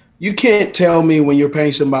 You can't tell me when you're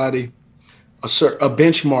paying somebody a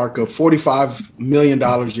benchmark of $45 million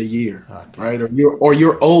a year, right? Or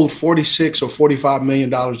you're owed $46 or $45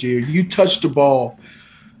 million a year. You touch the ball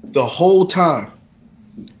the whole time.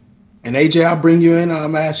 And AJ, I'll bring you in and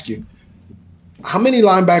I'm ask you, how many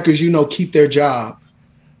linebackers you know keep their job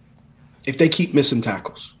if they keep missing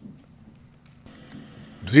tackles?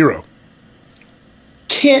 0.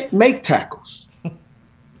 Can't make tackles.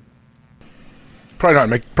 Probably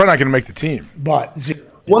not going to make the team. But zero.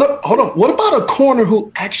 Hold on. What about a corner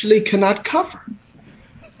who actually cannot cover?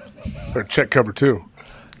 Or check cover 2.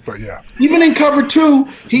 But yeah. Even in cover 2,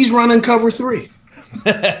 he's running cover 3.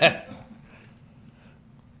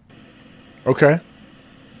 Okay.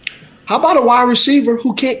 How about a wide receiver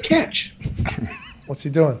who can't catch? What's he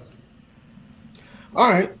doing? All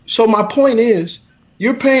right. So my point is,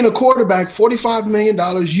 you're paying a quarterback $45 million.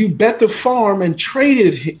 You bet the farm and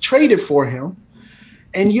traded for him.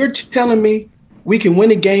 And you're telling me we can win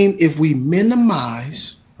a game if we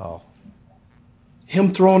minimize him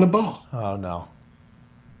throwing the ball. Oh, no.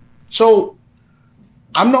 So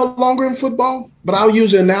I'm no longer in football, but I'll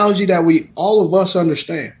use an analogy that all of us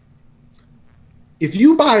understand. If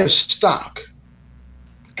you buy a stock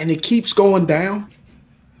and it keeps going down,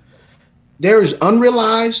 there is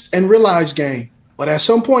unrealized and realized gain. But at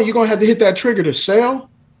some point, you're going to have to hit that trigger to sell,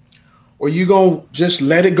 or you're going to just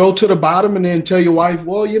let it go to the bottom and then tell your wife,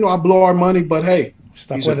 well, I blow our money, but hey,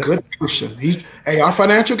 he's a good person. Our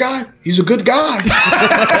financial guy, he's a good guy. He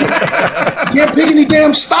can't pick any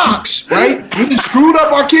damn stocks, right? He done screwed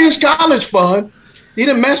up our kids' college fund. He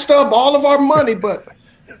done messed up all of our money, but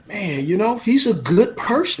man, he's a good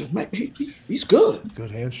person. Man, he's good.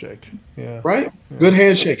 Good handshake. Yeah. Right? Yeah. Good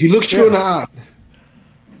handshake. He looks you in the eye.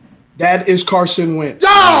 That is Carson Wentz.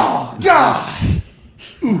 Oh, God.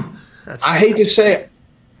 I hate to say it.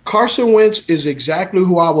 Carson Wentz is exactly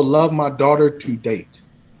who I would love my daughter to date.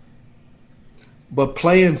 But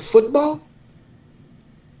playing football?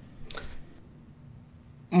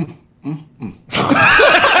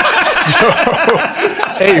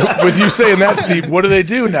 Hey, with you saying that, Steve, what do they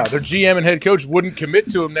do now? Their GM and head coach wouldn't commit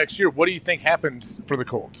to him next year. What do you think happens for the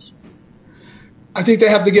Colts? I think they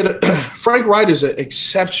have to get Frank Wright is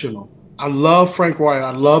exceptional. I love Frank Wright.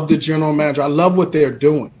 I love the general manager. I love what they're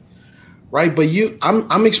doing. Right? But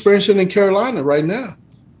I'm experiencing in Carolina right now.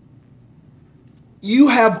 You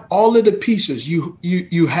have all of the pieces.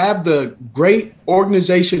 You have the great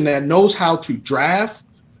organization that knows how to draft.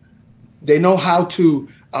 They know how to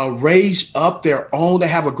raise up their own. They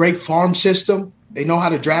have a great farm system. They know how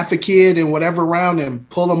to draft a kid in whatever round and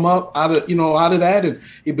pull them up out of that, and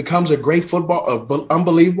it becomes a great football,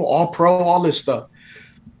 unbelievable, all pro, all this stuff.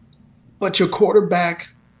 But your quarterback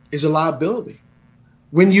is a liability.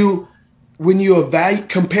 When you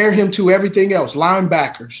compare him to everything else,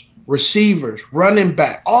 linebackers, receivers, running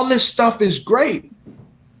back, all this stuff is great.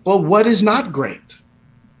 But what is not great?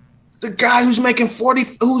 The guy who's making who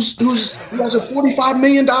has a $45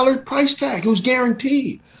 million price tag, who's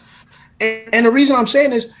guaranteed. And the reason I'm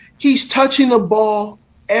saying is he's touching the ball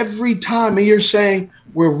every time. And you're saying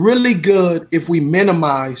we're really good if we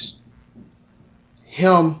minimize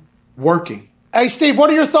him working. Hey, Steve, what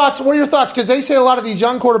are your thoughts? Because they say a lot of these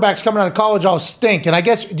young quarterbacks coming out of college all stink. And I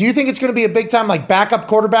guess, do you think it's going to be a big time, like backup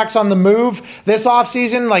quarterbacks on the move this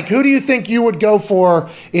offseason? Like, who do you think you would go for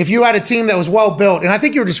if you had a team that was well built? And I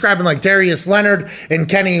think you were describing like Darius Leonard and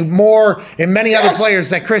Kenny Moore and many other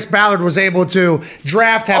players that Chris Ballard was able to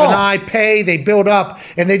draft, have an eye, pay, they build up,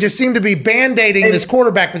 and they just seem to be band-aiding this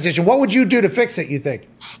quarterback position. What would you do to fix it, you think?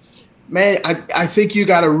 Man, I think you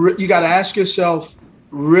got to ask yourself,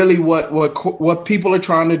 really what people are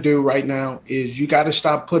trying to do right now is you got to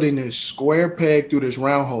stop putting this square peg through this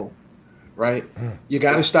round hole, right? You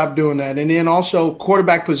got to stop doing that. And then also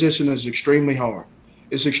quarterback position is extremely hard.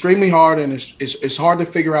 It's extremely hard, and it's hard to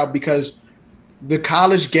figure out because the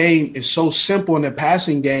college game is so simple in the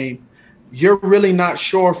passing game. You're really not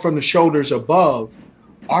sure from the shoulders above,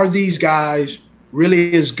 are these guys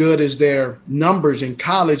really as good as their numbers in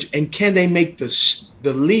college, and can they make the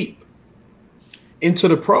leap into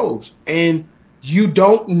the pros? And you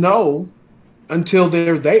don't know until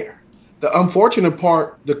they're there. The unfortunate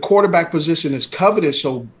part, the quarterback position is coveted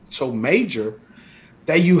so major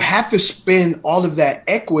that you have to spend all of that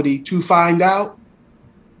equity to find out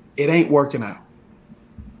it ain't working out.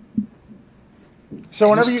 So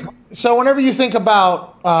whenever you think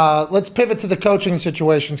about let's pivot to the coaching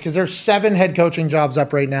situations because there's 7 head coaching jobs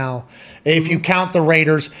up right now. If you count the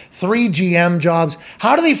Raiders, 3 GM jobs.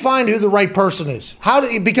 How do they find who the right person is?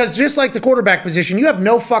 Because just like the quarterback position, you have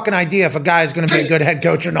no fucking idea if a guy is going to be a good head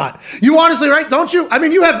coach or not. You honestly, right? Don't you? I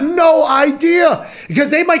mean, you have no idea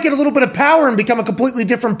because they might get a little bit of power and become a completely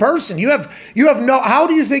different person. You have no. How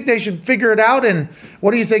do you think they should figure it out? And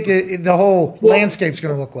what do you think the whole landscape's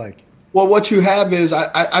going to look like? Well, what you have is,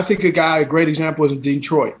 I think a great example is in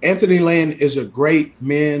Detroit. Anthony Lynn is a great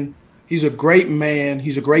man. He's a great man.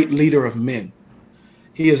 He's a great leader of men.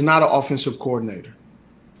 He is not an offensive coordinator,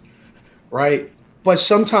 right? But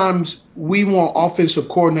sometimes we want offensive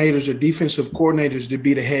coordinators or defensive coordinators to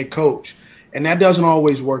be the head coach, and that doesn't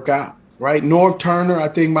always work out, right? Norv Turner, I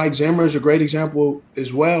think Mike Zimmer is a great example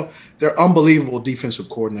as well. They're unbelievable defensive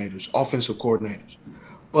coordinators, offensive coordinators.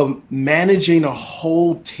 But managing a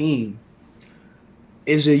whole team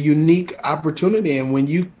is a unique opportunity. And when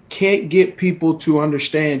you can't get people to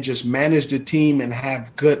understand, just manage the team and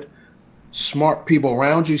have good, smart people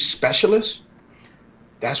around you, specialists,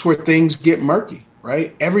 that's where things get murky,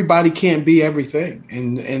 right? Everybody can't be everything.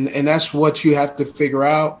 And that's what you have to figure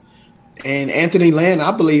out. And Anthony Lynn,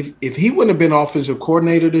 I believe if he wouldn't have been offensive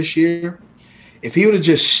coordinator this year, if he would have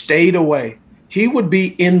just stayed away, he would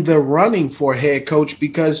be in the running for head coach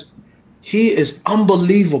because he is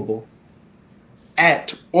unbelievable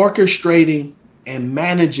at orchestrating and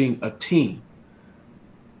managing a team.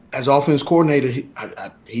 As offense coordinator,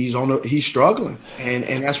 he's struggling,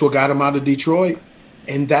 and that's what got him out of Detroit.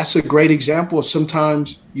 And that's a great example of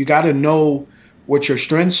sometimes you got to know what your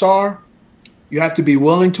strengths are. You have to be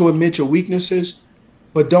willing to admit your weaknesses,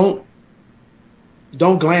 but don't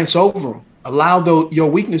glance over them. Allow your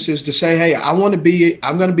weaknesses to say, hey, I'm going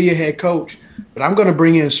to be a head coach, but I'm going to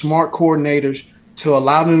bring in smart coordinators to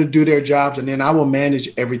allow them to do their jobs, and then I will manage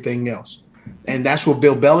everything else. And that's what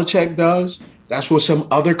Bill Belichick does. That's what some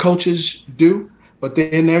other coaches do. But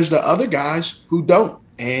then there's the other guys who don't.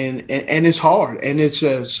 And it's hard. And it's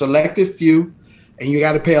a selective few. And you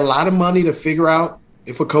got to pay a lot of money to figure out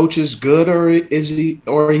if a coach is good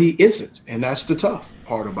or he isn't. And that's the tough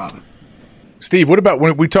part about it. Steve, what about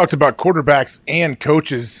when we talked about quarterbacks and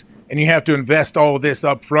coaches, and you have to invest all of this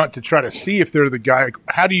up front to try to see if they're the guy?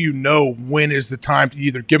 How do you know when is the time to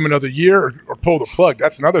either give them another year or pull the plug?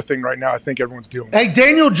 That's another thing right now I think everyone's dealing with. Hey,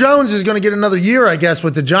 Daniel Jones is going to get another year, I guess,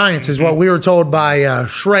 with the Giants is what we were told by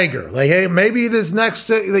Schrager. Like, hey, maybe this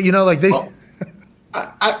next, I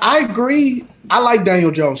agree. I like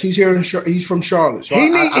Daniel Jones. He's here. He's from Charlotte. So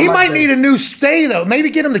he might need a new stay, though.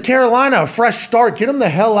 Maybe get him to Carolina, a fresh start. Get him the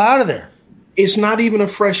hell out of there. It's not even a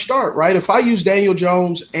fresh start, right? If I use Daniel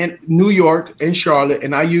Jones and New York and Charlotte,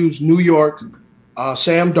 and I use New York,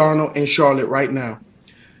 Sam Darnold and Charlotte right now,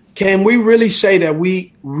 can we really say that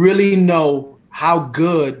we really know how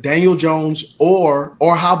good Daniel Jones or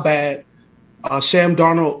how bad Sam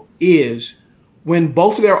Darnold is when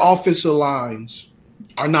both of their offensive lines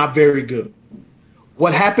are not very good?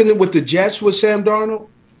 What happened with the Jets with Sam Darnold?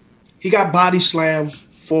 He got body slammed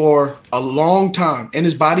for a long time, and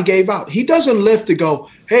his body gave out. He doesn't lift to go,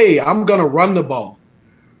 hey, I'm going to run the ball,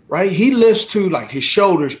 right? He lifts to like his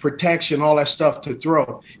shoulders, protection, all that stuff to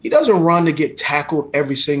throw. He doesn't run to get tackled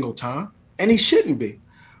every single time, and he shouldn't be.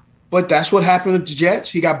 But that's what happened with the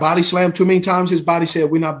Jets. He got body slammed too many times. His body said,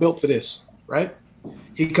 we're not built for this, right?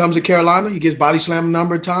 He comes to Carolina. He gets body slammed a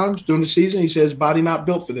number of times during the season. He says, body not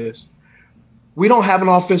built for this. We don't have an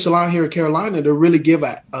offensive line here at Carolina to really give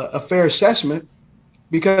a fair assessment,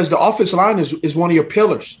 because the offensive line is one of your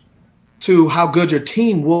pillars to how good your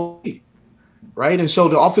team will be, right? And so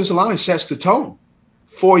the offensive line sets the tone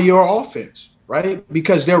for your offense, right?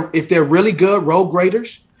 Because if they're really good road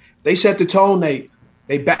graders, they set the tone.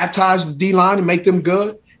 They baptize the D-line and make them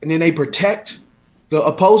good, and then they protect the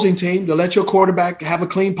opposing team to let your quarterback have a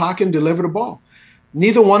clean pocket and deliver the ball.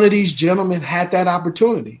 Neither one of these gentlemen had that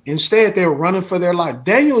opportunity. Instead, they were running for their life.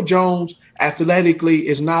 Daniel Jones, athletically,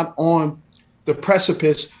 is not on the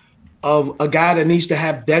precipice of a guy that needs to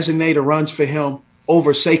have designated runs for him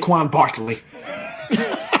over Saquon Barkley.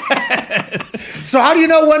 So how do you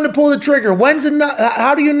know when to pull the trigger?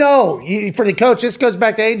 How do you know? For the coach, this goes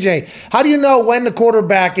back to AJ. How do you know when the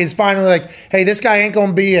quarterback is finally like, hey, this guy ain't going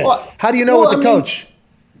to be it? How do you know with the coach?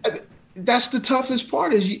 That's the toughest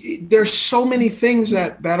part is there's so many things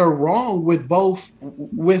that are wrong with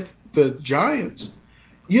the Giants.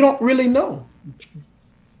 You don't really know.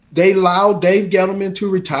 They allowed Dave Gettleman to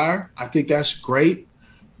retire. I think that's great.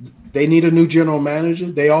 They need a new general manager.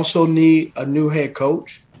 They also need a new head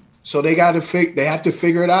coach. So they have to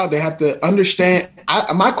figure it out. They have to understand.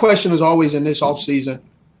 My question is always in this offseason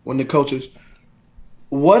when the coaches,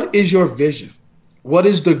 what is your vision? What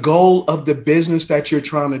is the goal of the business that you're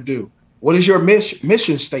trying to do? What is your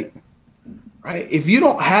mission statement, right? If you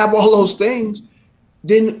don't have all those things,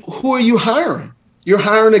 then who are you hiring? You're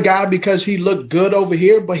hiring a guy because he looked good over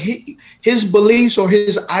here, but his beliefs or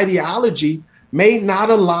his ideology may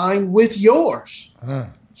not align with yours.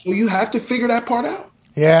 So you have to figure that part out.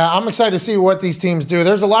 Yeah, I'm excited to see what these teams do.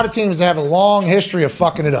 There's a lot of teams that have a long history of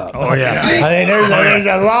fucking it up. Oh, yeah. I mean, there's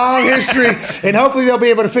a long history, and hopefully they'll be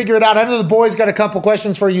able to figure it out. I know the boys got a couple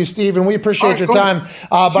questions for you, Steve, and we appreciate your time.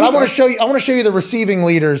 But I want to show you the receiving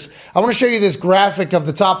leaders. I want to show you this graphic of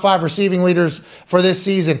the top 5 receiving leaders for this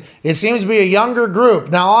season. It seems to be a younger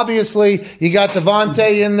group. Now, obviously, you got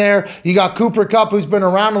Devontae in there. You got Cooper Kupp, who's been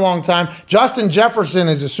around a long time. Justin Jefferson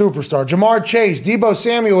is a superstar. Jamar Chase, Deebo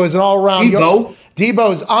Samuel is an all-around.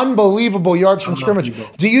 Debo's unbelievable yards from scrimmage.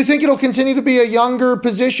 Do you think it'll continue to be a younger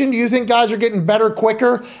position? Do you think guys are getting better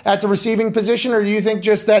quicker at the receiving position? Or do you think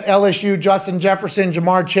just that LSU, Justin Jefferson,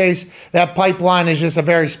 Jamar Chase, that pipeline is just a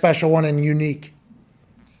very special one and unique?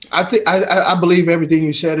 I believe everything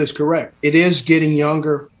you said is correct. It is getting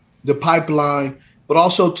younger, the pipeline, but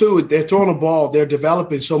also, too, they're throwing the ball. They're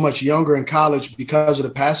developing so much younger in college because of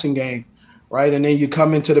the passing game, right? And then you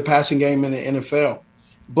come into the passing game in the NFL.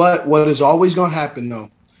 But what is always going to happen, though,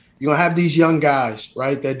 you're going to have these young guys,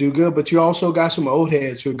 right, that do good, but you also got some old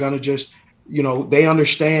heads who are going to just, they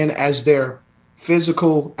understand as their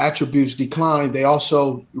physical attributes decline, they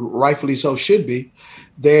also, rightfully so, should be.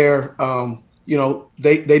 They're,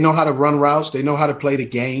 they know how to run routes. They know how to play the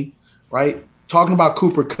game, right? Talking about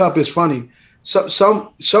Cooper Kupp is funny.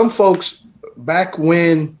 Some folks, back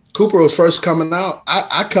when Cooper was first coming out,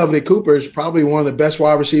 I coveted Cooper as probably one of the best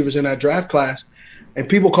wide receivers in that draft class. And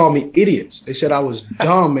people called me idiots. They said I was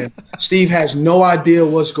dumb and Steve has no idea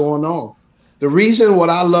what's going on. The reason what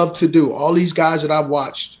I love to do, all these guys that I've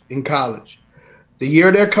watched in college, the year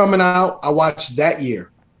they're coming out, I watched that year.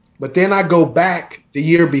 But then I go back the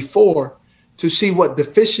year before to see what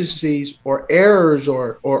deficiencies or errors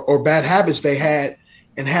or bad habits they had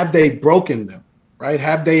and have they broken them, right?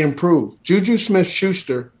 Have they improved? Juju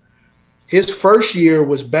Smith-Schuster, his first year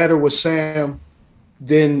was better with Sam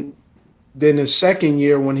than his second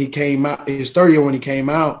year when he came out, his third year when he came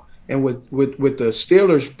out, and with the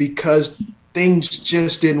Steelers, because things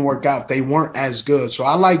just didn't work out. They weren't as good. So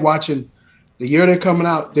I like watching the year they're coming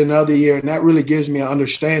out, then the other year, and that really gives me an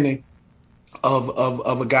understanding of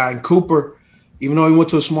a guy. And Cooper, even though he went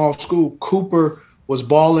to a small school, Cooper was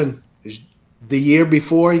balling the year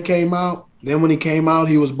before he came out. Then when he came out,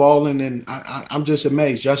 he was balling, and I'm just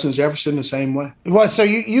amazed. Justin Jefferson the same way. Well, so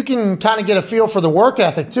you can kind of get a feel for the work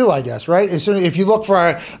ethic too, I guess, right? As soon if you look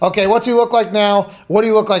for, okay, what's he look like now? What do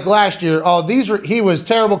he look like last year? Oh, he was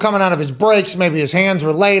terrible coming out of his breaks. Maybe his hands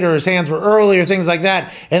were late or his hands were early or things like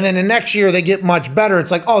that. And then the next year they get much better. It's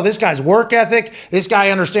like, oh, this guy's work ethic. This guy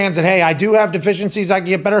understands that, hey, I do have deficiencies. I can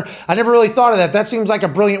get better. I never really thought of that. That seems like a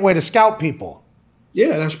brilliant way to scout people.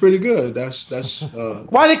 Yeah, that's pretty good. That's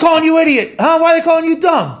why are they calling you idiot? Huh? Why are they calling you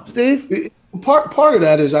dumb, Steve? Part of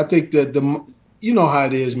that is I think that you know how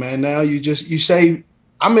it is, man. Now you say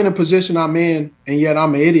I'm in a position I'm in, and yet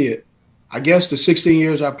I'm an idiot. I guess the 16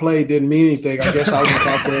 years I played didn't mean anything. I guess I was just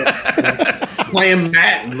out there playing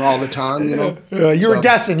Madden all the time. You were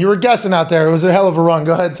guessing. You were guessing out there. It was a hell of a run.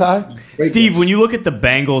 Go ahead, Ty. Steve, when you look at the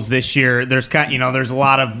Bengals this year, there's there's a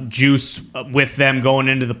lot of juice with them going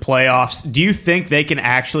into the playoffs. Do you think they can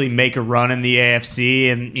actually make a run in the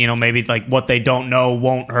AFC, and maybe like what they don't know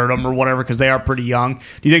won't hurt them or whatever because they are pretty young?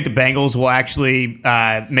 Do you think the Bengals will actually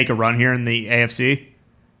make a run here in the AFC?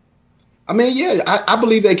 I mean, yeah, I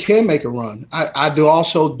believe they can make a run. I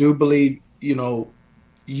do believe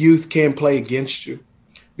youth can play against you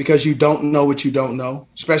because you don't know what you don't know,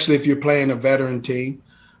 especially if you're playing a veteran team.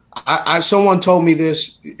 Someone told me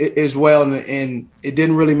this as well, and it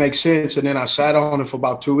didn't really make sense. And then I sat on it for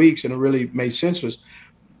about 2 weeks, and it really made sense. Was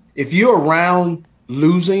if you're around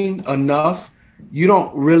losing enough, you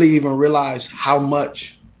don't really even realize how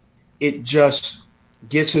much it just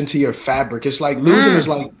gets into your fabric. It's like losing is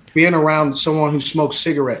like being around someone who smokes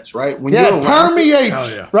cigarettes, right? When you're around,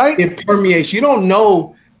 permeates, right? It permeates. You don't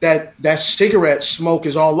know that cigarette smoke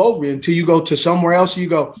is all over you until you go to somewhere else. You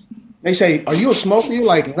go, they say, "Are you a smoker?" You're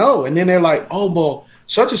like, "No." And then they're like, "Oh, well,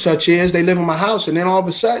 such and such is. They live in my house." And then all of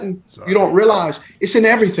a sudden, you don't realize it's in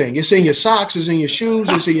everything. It's in your socks. It's in your shoes.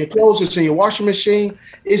 It's in your clothes. It's in your washing machine.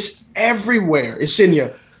 It's everywhere. It's in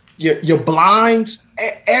your blinds,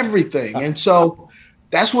 everything. And so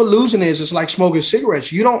that's what losing is. It's like smoking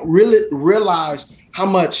cigarettes. You don't really realize how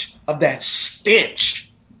much of that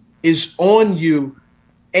stench is on you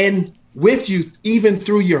and with you, even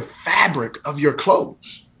through your fabric of your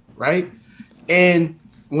clothes, right? And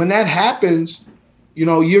when that happens, you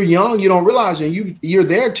know, you're young, you don't realize, and you're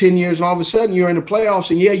there 10 years, and all of a sudden you're in the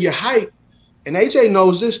playoffs, and yeah, you're hyped. And AJ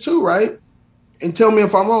knows this too, right? And tell me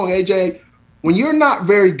if I'm wrong, AJ. When you're not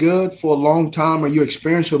very good for a long time, or you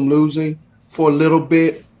experience some losing for a little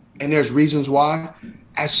bit, and there's reasons why,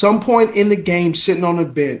 at some point in the game, sitting on the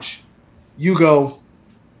bench, you go,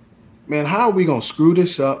 man, how are we going to screw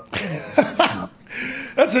this up?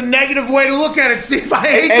 That's a negative way to look at it, Steve. I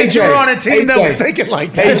hate that you're on a team that was thinking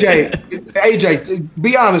like that. AJ,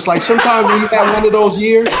 be honest. Like, sometimes when you have one of those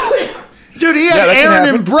years. Dude, he had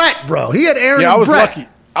Aaron and Brett, bro. He had Aaron and Brett. Lucky.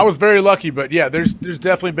 I was very lucky, but yeah, there's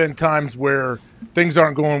definitely been times where things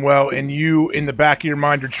aren't going well, and you, in the back of your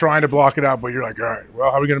mind, you're trying to block it out, but you're like, all right,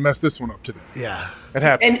 well, how are we going to mess this one up today? Yeah, it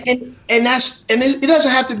happens. And it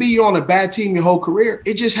doesn't have to be you on a bad team your whole career.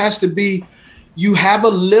 It just has to be you have a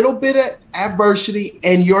little bit of adversity,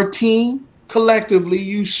 and your team collectively,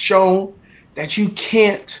 you've shown that you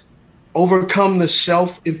can't overcome the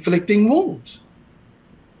self-inflicting wounds.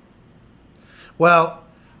 Well,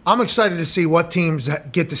 I'm excited to see what teams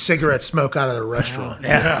get the cigarette smoke out of the restaurant.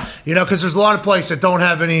 Yeah. You know, because there's a lot of places that don't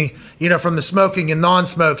have any, you know, from the smoking and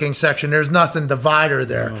non-smoking section, there's nothing divider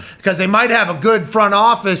there. Because they might have a good front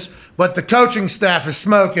office, but the coaching staff is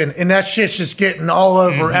smoking, and that shit's just getting all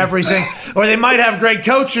over everything. Or they might have great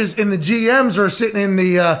coaches, and the GMs are sitting in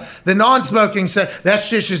the non-smoking section. That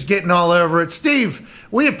shit's just getting all over it. Steve,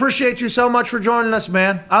 we appreciate you so much for joining us,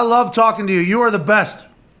 man. I love talking to you. You are the best.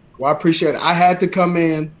 Well, I appreciate it. I had to come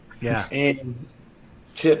in and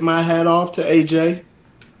tip my hat off to AJ.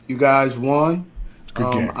 You guys won.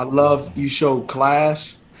 I love you showed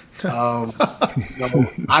class. You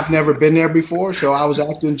know, I've never been there before, so I was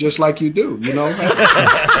acting just like you do. You know,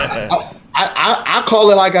 I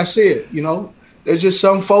call it like I see it. You know, there's just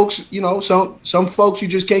some folks. You know, some folks you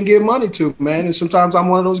just can't give money to, man. And sometimes I'm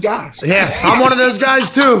one of those guys. Yeah, I'm one of those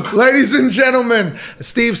guys too, ladies and gentlemen.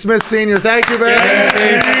 Steve Smith Sr. Thank you,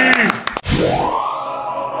 man.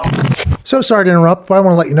 So sorry to interrupt, but I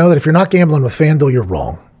want to let you know that if you're not gambling with FanDuel, you're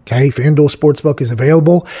wrong. Okay, FanDuel Sportsbook is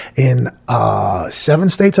available in 7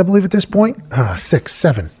 states, I believe, at this point. 6,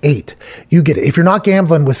 7, 8. You get it. If you're not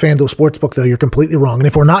gambling with FanDuel Sportsbook, though, you're completely wrong. And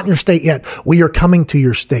if we're not in your state yet, we are coming to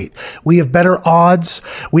your state. We have better odds.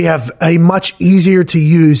 We have a much easier to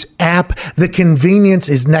use app. The convenience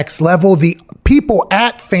is next level. The people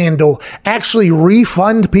at FanDuel actually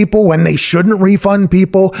refund people when they shouldn't refund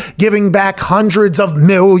people, giving back hundreds of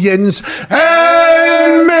millions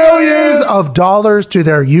and millions of dollars to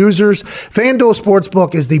their users. FanDuel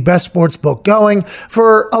Sportsbook is the best sportsbook going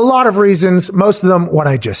for a lot of reasons, most of them what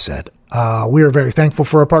I just said. We are very thankful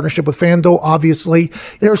for our partnership with FanDuel, obviously.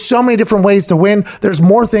 There's so many different ways to win. There's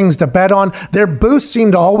more things to bet on. Their boosts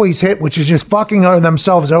seem to always hit, which is just fucking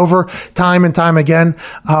themselves over time and time again.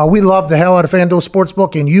 We love the hell out of FanDuel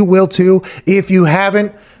Sportsbook, and you will too. If you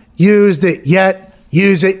haven't used it yet,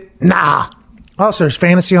 use it now. Also, there's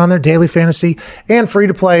fantasy on there, daily fantasy, and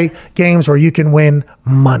free-to-play games where you can win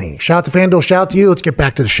money. Shout out to FanDuel, shout out to you. Let's get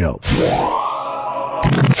back to the show.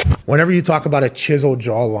 Whenever you talk about a chiseled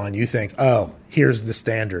jawline, you think, oh, here's the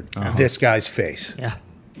standard, this guy's face. Yeah.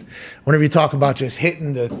 Whenever you talk about just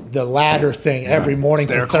hitting the ladder thing every morning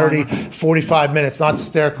for 30, 45 minutes, not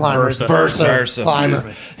stair climber, Versa climber.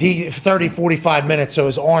 30, 45 minutes, so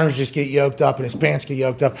his arms just get yoked up and his pants get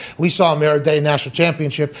yoked up. We saw him the other day, national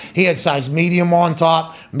championship. He had size medium on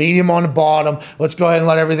top, medium on the bottom. Let's go ahead and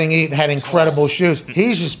let everything eat, and had incredible shoes.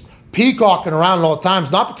 He's just peacocking around all the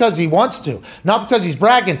times, not because he wants to, not because he's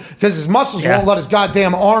bragging, because his muscles won't let his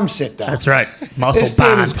goddamn arm sit down. That's right. Muscle This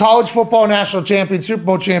dude is college football national champion, Super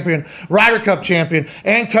Bowl champion, Ryder Cup champion,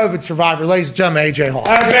 and COVID survivor. Ladies and gentlemen, AJ Hall.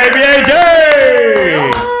 Hey, baby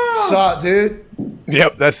AJ! What's up, dude?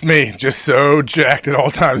 Yep, that's me. Just so jacked at all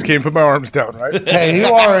times. Can't put my arms down, right? Hey, you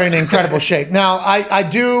are in incredible shape. Now, I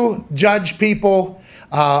do judge people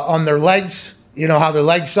on their legs. You know, how their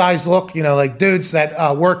leg size look, you know, like dudes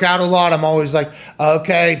that work out a lot. I'm always like,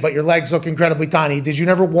 okay, but your legs look incredibly tiny. Did you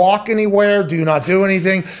never walk anywhere? Do you not do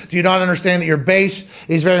anything? Do you not understand that your base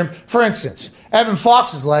is very, for instance, Evan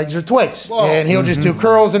Fox's legs are twigs. Whoa. And he'll just do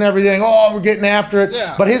curls and everything. Oh, we're getting after it.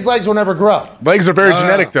 Yeah. But his legs will never grow. Legs are very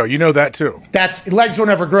genetic, though. You know that, too. Legs will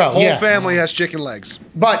never grow. Whole family has chicken legs.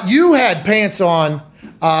 But you had pants on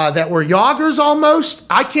that were joggers almost.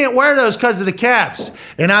 I can't wear those because of the calves.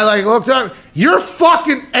 And I looked up. Your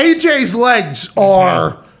fucking AJ's legs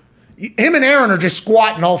are. Him and Aaron are just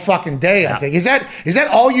squatting all fucking day, I think. Is that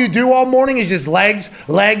all you do all morning is just legs,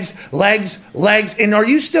 legs, legs, legs? And are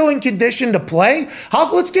you still in condition to play?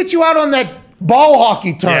 Let's get you out on that ball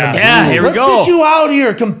hockey tournament. Yeah, here we go. Let's get you out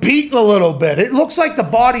here competing a little bit. It looks like the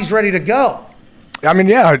body's ready to go. I mean,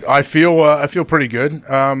 yeah, I feel pretty good.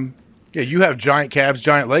 Yeah, you have giant calves,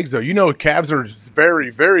 giant legs, though. You know calves are very,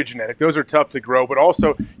 very genetic. Those are tough to grow, but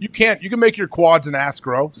also you can make your quads and ass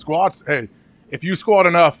grow. Squats, hey, if you squat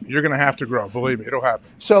enough, you're going to have to grow. Believe me, it'll happen.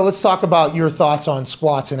 So let's talk about your thoughts on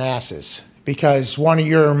squats and asses, because one of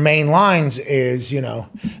your main lines is,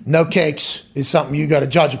 no cakes is something you got to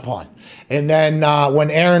judge upon. And then when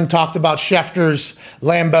Aaron talked about Schefter's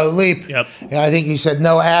Lambeau leap, I think he said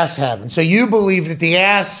no ass having. So you believe that the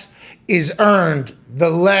ass is earned, the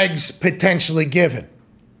legs potentially given.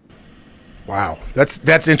 Wow,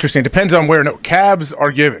 that's interesting. Depends on where. No, calves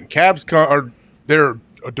are given. Calves they're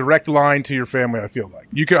a direct line to your family. I feel like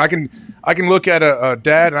I can look at a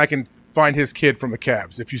dad and I can find his kid from the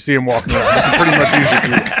calves if you see him walking around. That's pretty much easy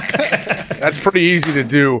to do. That's pretty easy to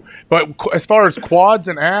do. But as far as quads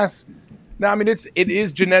and ass, no, I mean it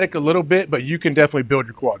is genetic a little bit, but you can definitely build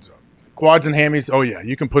your quads up. Quads and hammies, oh yeah,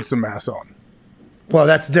 you can put some mass on. Well,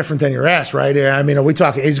 that's different than your ass, right? I mean, are we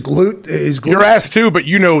talking is glute? Your ass too, but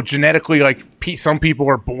genetically, like some people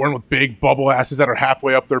are born with big bubble asses that are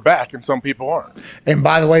halfway up their back, and some people aren't. And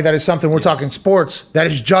by the way, that is something we're talking sports that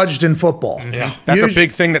is judged in football. Yeah, that's a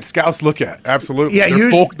big thing that scouts look at. Absolutely, yeah,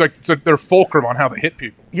 they're fulcrum on how they hit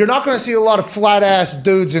people. You're not going to see a lot of flat ass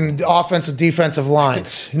dudes in offensive, defensive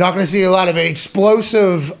lines. You're not going to see a lot of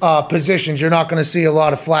explosive positions. You're not going to see a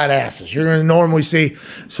lot of flat asses. You're going to normally see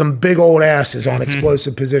some big old asses on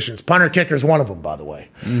explosive positions. Punter kicker is one of them, by the way.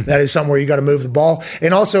 That is somewhere you got to move the ball.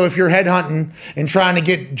 And also, if you're headhunting and trying to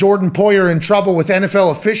get Jordan Poyer in trouble with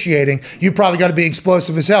NFL officiating, you probably got to be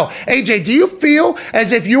explosive as hell. AJ, do you feel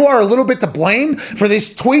as if you are a little bit to blame for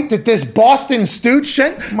this tweet that this Boston stooge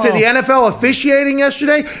sent to the NFL officiating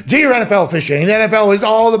yesterday? Dear NFL officiating, the NFL is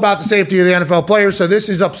all about the safety of the NFL players, so this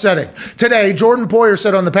is upsetting. Today, Jordan Poyer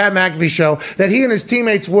said on the Pat McAfee show that he and his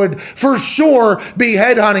teammates would for sure be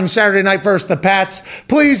headhunting Saturday night versus the Pats.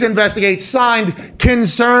 Please investigate. Signed,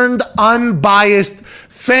 concerned, unbiased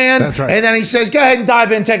fan. That's right. And then he says, go ahead and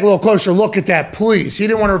dive in, take a little closer look at that, please. He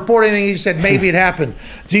didn't want to report anything. He just said maybe it happened.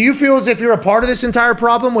 Do you feel as if you're a part of this entire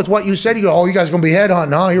problem with what you said? You go, oh, you guys are going to be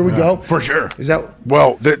headhunting. Oh, here we go. For sure. Is that...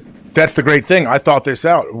 Well, that's the great thing. I thought this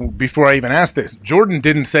out before I even asked this. Jordan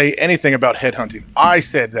didn't say anything about headhunting. I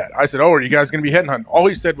said that. I said, oh, are you guys going to be headhunting? All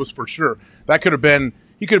he said was for sure. That could have been...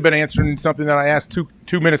 He could have been answering something that I asked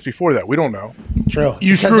two minutes before that. We don't know. True.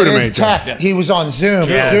 You screwed him, AJ. Tech. Yeah. He was on Zoom.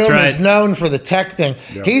 Yeah, Zoom is known for the tech thing.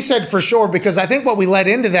 Yeah. He said for sure, because I think what we led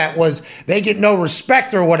into that was they get no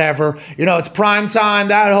respect or whatever. It's prime time,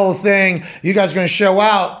 that whole thing. You guys are going to show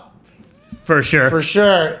out. For sure. For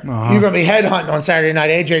sure. You're going to be headhunting on Saturday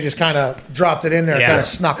night. AJ just kind of dropped it in there, kind of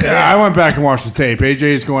snuck it in. I went back and watched the tape. AJ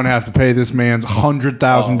is going to have to pay this man's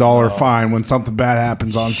 $100,000 fine when something bad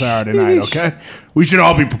happens on Saturday night, okay? We should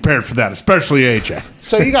all be prepared for that, especially AJ.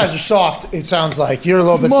 So you guys are soft, it sounds like. You're a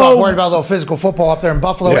little bit soft, worried about a little physical football up there in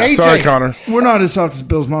Buffalo. Yeah, AJ, sorry, Connor. We're not as soft as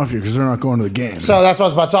Bills Mafia because they're not going to the game. So that's what I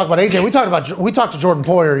was about to talk about. AJ, we talked to Jordan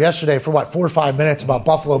Poyer yesterday for 4 or 5 minutes about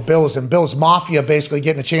Buffalo Bills and Bills Mafia basically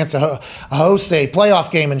getting a chance to host a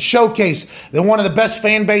playoff game and showcase one of the best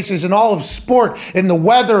fan bases in all of sport in the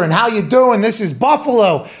weather and how you doing. This is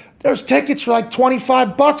Buffalo. There's tickets for like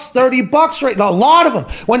 $25, $30 right now. A lot of them.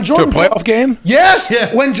 When Jordan to a playoff game? Yes.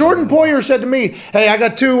 Yeah. When Jordan Poyer said to me, hey, I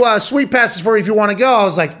got 2 suite passes for you if you want to go, I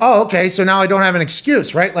was like, oh, okay, so now I don't have an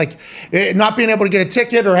excuse, right? Like not being able to get a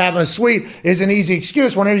ticket or having a suite is an easy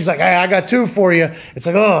excuse. Whenever he's like, hey, I got 2 for you, it's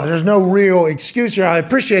like, oh, there's no real excuse here. I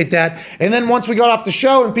appreciate that. And then once we got off the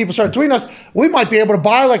show and people started tweeting us, we might be able to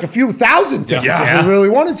buy like a few thousand tickets if we really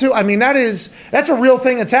wanted to. I mean, that's a real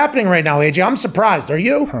thing that's happening right now, AJ. I'm surprised. Are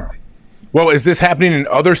you? Huh. Well, is this happening in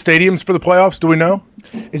other stadiums for the playoffs? Do we know?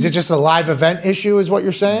 Is it just a live event issue is what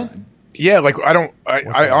you're saying? Yeah, like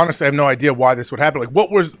I honestly have no idea why this would happen. Like what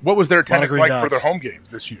was their attendance like for their home games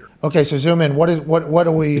this year? Okay, so zoom in. What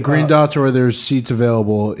are we the green dots are where there's seats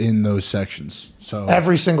available in those sections. So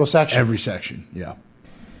every single section. Every section, yeah.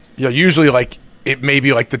 Yeah, usually like it may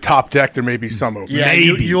be like the top deck, there may be some open. Yeah,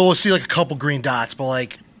 you'll see like a couple green dots, but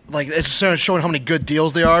like it's showing how many good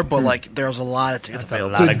deals they are, but like there's a lot of tickets. That's a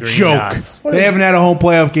lot of green joke. Dots. They haven't had a home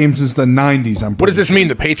playoff game since the 90s. What does this mean?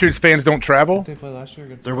 The Patriots fans don't travel? They play last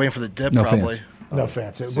year. They're waiting for the dip, no probably. Fans. No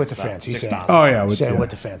fans. With the fans. He's saying. Oh, yeah. With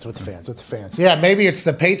the fans. Yeah, maybe it's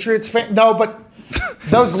the Patriots fan. No, but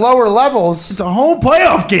those lower levels. It's a home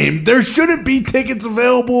playoff game. There shouldn't be tickets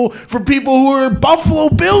available for people who are Buffalo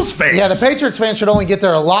Bills fans. Yeah, the Patriots fans should only get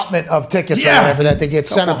their allotment of tickets or whatever that they get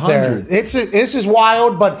sent up there. This is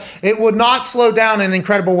wild, but it would not slow down an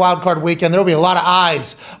incredible wild card weekend. There will be a lot of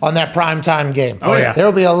eyes on that primetime game. Oh, yeah. There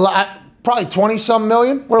will be a lot. Probably 20-some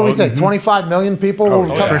million. What do we think? 25 million people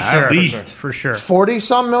will come? At least. For sure.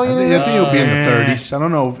 40-some million? I think it'll be in the 30s. I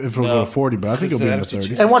don't know if it'll go to 40, but I think it'll be in the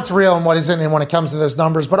 30s. And what's real and what isn't and when it comes to those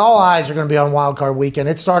numbers. But all eyes are going to be on Wildcard Weekend.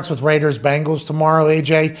 It starts with Raiders-Bengals tomorrow,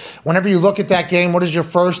 AJ. Whenever you look at that game, what is your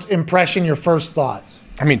first impression, your first thoughts?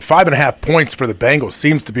 I mean, 5.5 points for the Bengals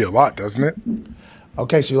seems to be a lot, doesn't it?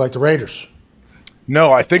 Okay, so you like the Raiders.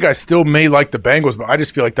 No, I think I still may like the Bengals, but I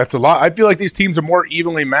just feel like that's a lot. I feel like these teams are more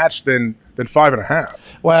evenly matched than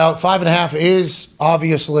 5.5. Well, 5.5 is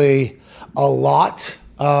obviously a lot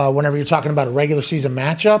whenever you're talking about a regular season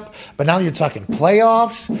matchup. But now you're talking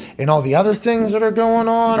playoffs and all the other things that are going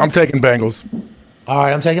on. I'm taking Bengals. All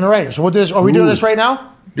right, I'm taking the Raiders. So are we doing this right now?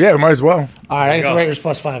 Yeah, we might as well. All right, I get the Raiders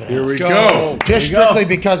plus 5.5. Here we go. Just strictly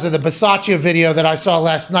because of the Bisaccia video that I saw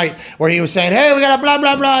last night where he was saying, hey, we got a blah,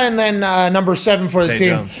 blah, blah, and then number 7 for the Zay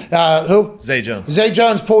team. Jones. Who? Zay Jones. Zay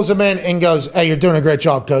Jones pulls him in and goes, hey, you're doing a great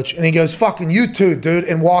job, coach. And he goes, fucking you too, dude,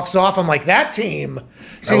 and walks off. I'm like, that team.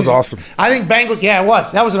 That was awesome. I think Bengals, yeah, it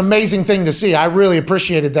was. That was an amazing thing to see. I really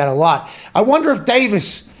appreciated that a lot. I wonder if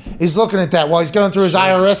Davis is looking at that while he's going through his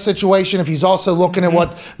IRS situation, if he's also looking at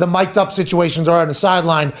what the mic'd up situations are on the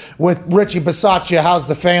sideline with Richie Bisaccia. How's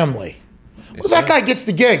the family? Well, that guy gets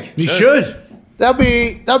the gig. He should. That'd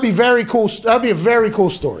be very cool. That'd be a very cool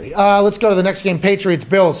story. Let's go to the next game. Patriots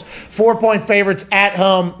Bills 4-point favorites at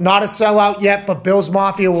home. Not a sellout yet, but Bills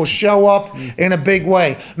Mafia will show up in a big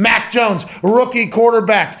way. Mac Jones, rookie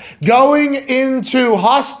quarterback, going into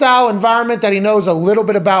hostile environment that he knows a little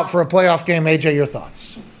bit about for a playoff game. AJ, your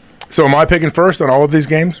thoughts? So am I picking first on all of these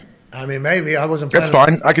games? I mean, maybe I wasn't. That's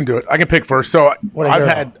fine. I can do it. I can pick first. So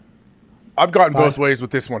I've gotten both ways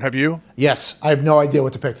with this one. Have you? Yes, I have no idea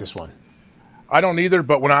what to pick this one. I don't either.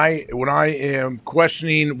 But when I am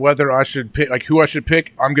questioning whether I should pick, like who I should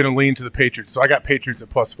pick, I'm going to lean to the Patriots. So I got Patriots at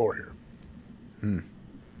 +4 here.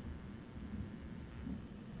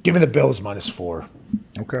 Give me the Bills -4.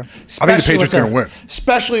 Okay. I think the Patriots are going to win,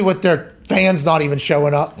 especially with their fans not even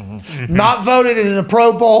showing up, not voted in the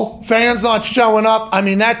Pro Bowl, fans not showing up. I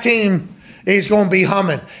mean, that team is going to be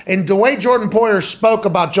humming. And the way Jordan Poyer spoke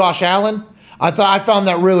about Josh Allen, I found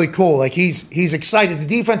that really cool. Like he's excited. The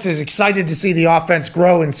defense is excited to see the offense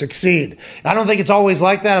grow and succeed. I don't think it's always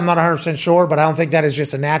like that. I'm not 100% sure, but I don't think that is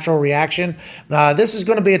just a natural reaction. This is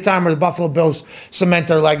going to be a time where the Buffalo Bills cement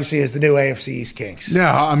their legacy as the new AFC East Kings.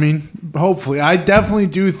 Yeah, I mean, hopefully. I definitely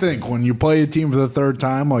do think when you play a team for the third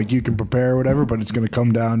time, like you can prepare or whatever, but it's going to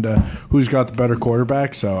come down to who's got the better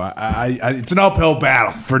quarterback. So it's an uphill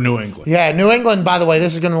battle for New England. Yeah, New England, by the way,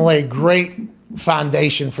 this is going to lay great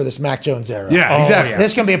foundation for this Mac Jones era. Yeah, exactly.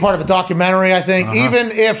 This can be a part of a documentary, I think. Even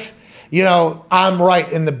if, I'm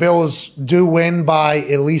right and the Bills do win by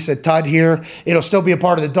at least a tud here, it'll still be a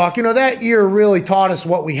part of the doc. That year really taught us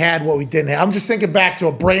what we had, what we didn't have. I'm just thinking back to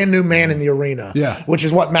a brand new man in the arena, which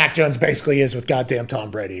is what Mac Jones basically is with goddamn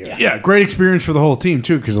Tom Brady here. Yeah, great experience for the whole team,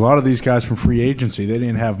 too, because a lot of these guys from free agency, they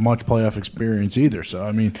didn't have much playoff experience either. So,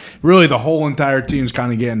 I mean, really the whole entire team's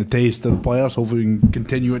kind of getting a taste of the playoffs. Hopefully we can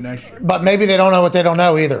continue it next year. But maybe they don't know what they don't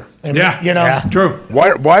know either. And, true.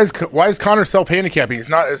 Why is Connor self-handicapping? He's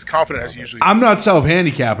not as confident as he usually is. I'm not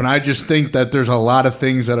self-handicapping. I just think that there's a lot of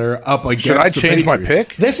things that are up against Should I the change my Patriots.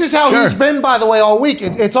 pick? This is how he's been, by the way, all week.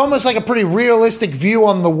 It's almost like a pretty realistic view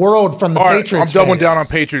on the world from the Patriots. I'm doubling down on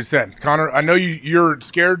Patriots then. Connor, I know you're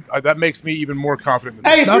scared. That makes me even more confident.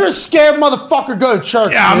 Hey, if you're a scared motherfucker, go to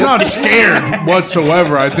church. Yeah, I'm not scared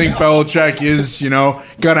whatsoever. I think Belichick is,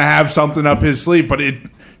 going to have something up his sleeve, but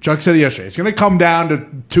Chuck said it yesterday. It's going to come down to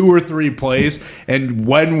 2 or 3 plays, and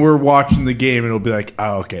when we're watching the game, it'll be like,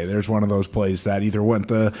 oh, okay, there's one of those plays that either went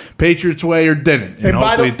the Patriots' way or didn't, and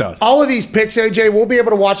hopefully it does. All of these picks, AJ, we'll be able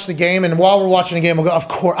to watch the game, and while we're watching the game, we'll go, of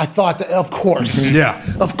course, of course. Yeah.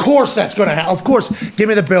 Of course that's going to happen. Of course. Give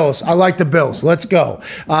me the Bills. I like the Bills. Let's go.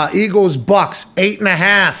 Eagles, Bucks,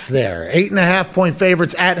 8.5 there. 8.5-point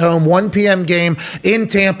favorites at home, 1 p.m. game in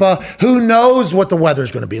Tampa. Who knows what the weather's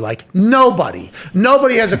going to be like? Nobody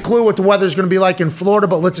has a clue what the weather's going to be like in Florida,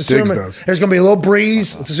 but let's assume there's going to be a little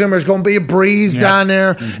breeze. Let's assume there's going to be a breeze down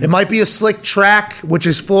there. It might be a slick track, which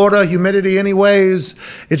is Florida, humidity anyways.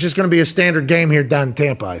 It's just going to be a standard game here down in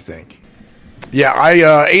Tampa, I think. Yeah,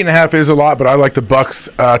 8.5 is a lot, but I like the Bucks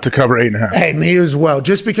to cover 8.5. Hey, me as well.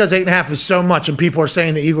 Just because 8.5 is so much, and people are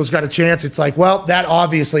saying the Eagles got a chance, it's like, well, that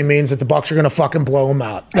obviously means that the Bucks are going to fucking blow them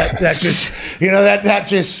out. That just, that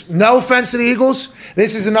just. No offense to the Eagles.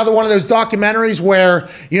 This is another one of those documentaries where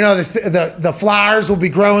the flowers will be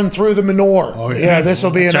growing through the manure. Oh, yeah. This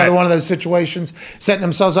will be another one of those situations, setting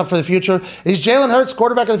themselves up for the future. Is Jalen Hurts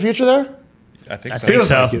quarterback of the future there? I think so. Feels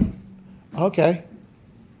like it. Okay.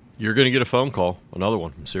 You're going to get a phone call, another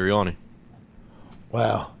one from Sirianni.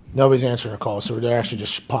 Wow. Nobody's answering a call, so they're actually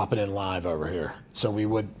just popping in live over here. So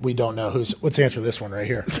we don't know who's. Let's answer this one right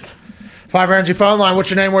here. 5 Energy phone line. What's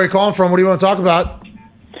your name? Where are you calling from? What do you want to talk about?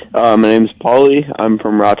 My name's Paulie. I'm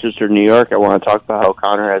from Rochester, New York. I want to talk about how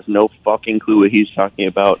Connor has no fucking clue what he's talking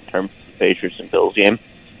about in terms of the Patriots and Bills game.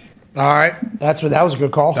 All right, that was a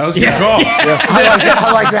good call. That was a good call. Yeah.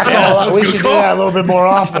 I like that call. We should do that a little bit more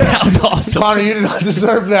often. That was awesome. Connor, you did not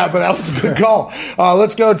deserve that, but that was a good call.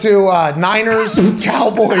 Let's go to Niners,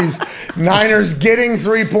 Cowboys. Niners getting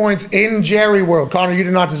 3 points in Jerry World. Connor, you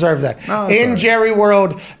did not deserve that. In Jerry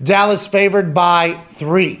World, Dallas favored by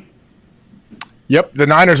 3. Yep, the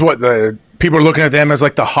Niners. The people are looking at them as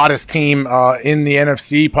like the hottest team in the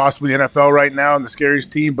NFC, possibly the NFL right now, and the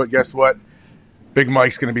scariest team. But guess what? Big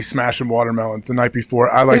Mike's going to be smashing watermelons the night before.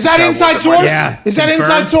 Is that inside source? Yeah, is that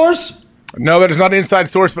inside source? No, that is not inside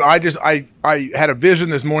source. But I had a vision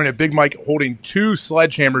this morning of Big Mike holding 2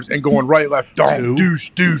 sledgehammers and going right, left, douche,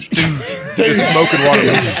 just smoking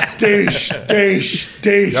watermelons.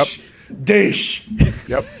 Dish.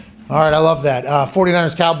 Yep. All right, I love that.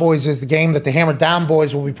 49ers Cowboys is the game that the Hammer Down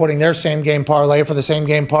boys will be putting their same game parlay for the same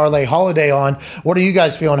game parlay holiday on. What are you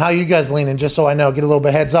guys feeling? How are you guys leaning? Just so I know, get a little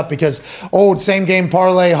bit heads up because same game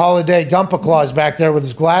parlay holiday Gumpa Claus back there with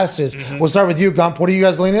his glasses. Mm-hmm. We'll start with you, Gump. What are you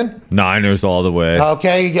guys leaning? Niners all the way.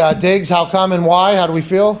 Okay, Diggs, how come and why? How do we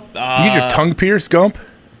feel? You get your tongue pierced, Gump?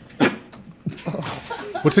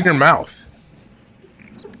 What's in your mouth?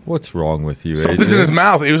 What's wrong with you, Something's AJ? in his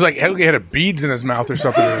mouth. It was like he had a beads in his mouth or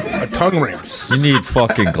something. A tongue ring. You need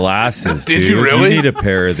fucking glasses, Did dude. you really? You need a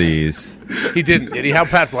pair of these. He didn't. Did he? How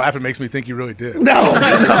Pat's laughing makes me think he really did. No.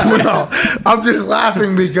 I'm just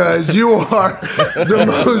laughing because you are the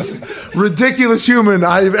most ridiculous human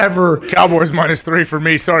I've ever. Cowboys -3 for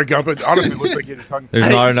me. Sorry, Gump. But honestly, it looks like you had a tongue. There's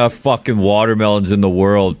not enough fucking watermelons in the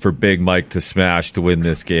world for Big Mike to smash to win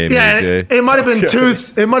this game, Yeah, AJ. it might have been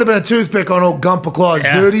It might have been a toothpick on old Gumpa Claus,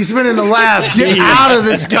 dude. He's been in the lab. Get out of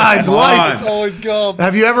this guy's life. It's always Gump.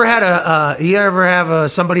 Have you ever had you ever have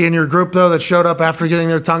somebody in your group though that showed up after getting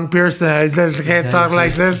their tongue pierced and he says they can't talk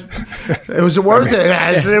like this? It was worth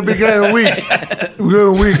it. It'll be good in a week.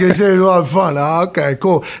 They said it was a lot of fun. Oh, okay,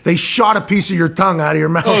 cool. They shot a piece of your tongue out of your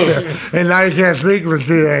mouth there, and now you can't speak for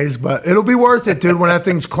 2 days. But it'll be worth it, dude. When that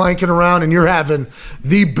thing's clanking around and you're having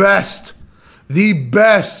the best.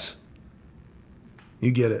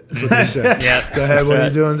 You get it. That's what they said. Yeah. Go ahead. What are you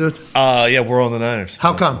doing, dude? Yeah, we're on the Niners.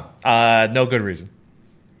 How come? No good reason.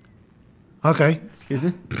 Okay. Excuse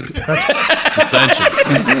me? Dissension.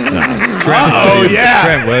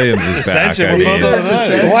 Trent Williams is back. Dissension. I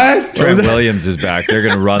mean, What? Trent Williams is back. They're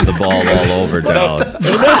going to run the ball all over Dallas.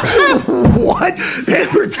 What?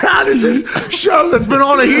 Hammer Down is this show that's been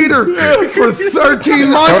on a heater for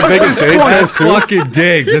 13 months. That's fucking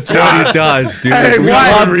Diggs. That's what he does, dude. Hey, We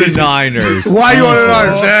why- love the Niners. Why you want to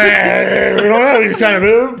know? We don't know. He's kind of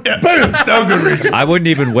boom. No good reason. I wouldn't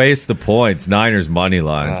even waste the points. Niners money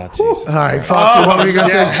line. All right, Foxy, what were you going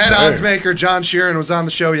to Yeah, say? head odds maker John Sheeran was on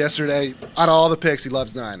the show yesterday. Out of all the picks, he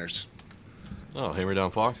loves the Niners. Oh, hammer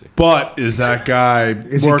down Foxy. But is that guy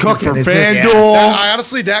Is he working cooking? for Is this-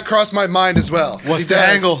 FanDuel? That crossed my mind as well. What's He the does.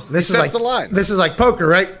 angle? He This is sets like the line. This is like poker,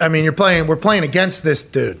 right? I mean, we're playing against this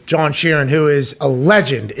dude, John Sheeran, who is a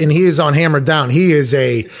legend, and he is on Hammer Down. He is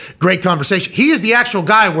a great conversation. He is the actual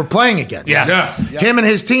guy we're playing against. Yes. Him and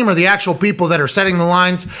his team are the actual people that are setting the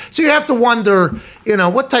lines. So you have to wonder,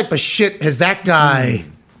 what type of shit has that guy?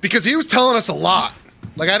 Because he was telling us a lot.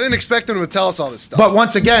 Like, I didn't expect him to tell us all this stuff. But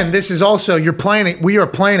once again, this is also we are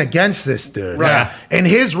playing against this dude. Right. Yeah. And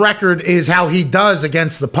his record is how he does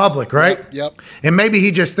against the public, right? Yep. And maybe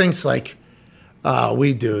he just thinks like,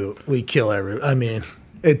 we kill I mean,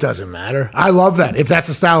 it doesn't matter. I love that. If that's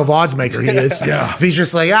the style of odds maker he is. Yeah. If he's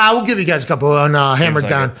just like, we'll give you guys a couple on Hammered like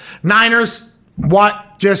Down. it. Niners, what?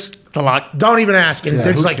 Just It's a lot. don't even ask. And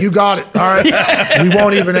Dick's like, you got it. All right. We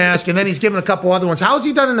won't even ask. And then he's given a couple other ones. How has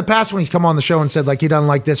he done in the past when he's come on the show and said like he doesn't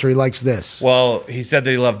like this or he likes this? Well, he said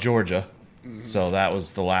that he loved Georgia, so that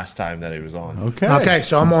was the last time that he was on. Okay,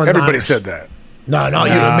 so I'm on Everybody Niners. said that. No,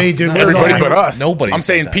 you and me, dude. We're the Everybody only- but us. Nobody I'm said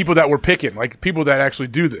saying that. people that were picking, like people that actually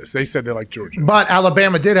do this. They said they like Georgia. But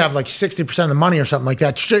Alabama did have like 60% of the money or something like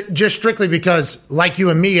that, just strictly because, like you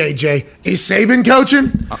and me, AJ, is Saban coaching?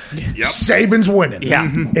 Yep. Saban's winning.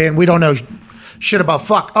 Yeah. And we don't know shit about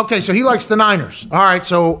fuck. Okay, so he likes the Niners. All right,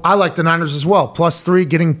 so I like the Niners as well. +3,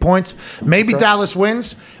 getting points. Maybe Dallas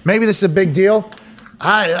wins. Maybe this is a big deal.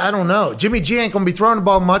 I don't know. Jimmy G ain't going to be throwing the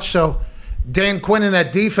ball much, so Dan Quinn and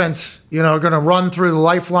that defense, are going to run through the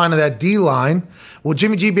lifeline of that D-line. Will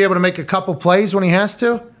Jimmy G be able to make a couple plays when he has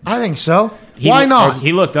to? I think so. Why not?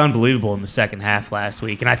 He looked unbelievable in the second half last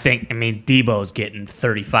week. And I mean, Debo's getting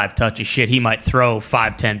 35 touches. Shit, he might throw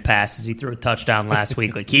 5-10 passes. He threw a touchdown last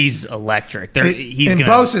week. Like, he's electric.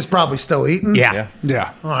 Bosa's probably still eating? Yeah.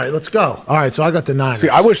 All right, let's go. All right, so I got the Niners. See,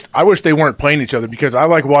 I wish they weren't playing each other because I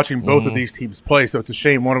like watching both of these teams play, so it's a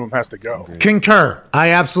shame one of them has to go. Concur. I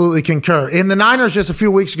absolutely concur. And the Niners just a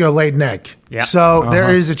few weeks ago laid an egg. Yeah. So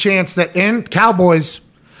there is a chance that, and Cowboys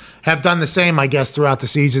have done the same, I guess, throughout the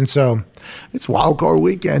season. So it's Wildcard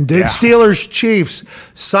weekend, dude. Yeah. Steelers, Chiefs,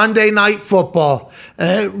 Sunday night football.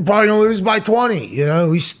 We're probably going to lose by 20. You know,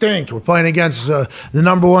 we stink. We're playing against the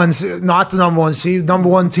number one, not the number one seed, number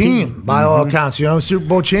one team by all accounts. You know, Super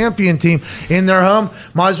Bowl champion team in their home.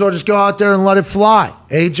 Might as well just go out there and let it fly.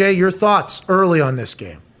 AJ, your thoughts early on this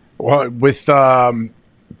game? Well, with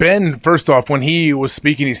Ben, first off, when he was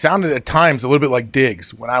speaking, he sounded at times a little bit like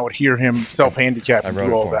Diggs when I would hear him self-handicap and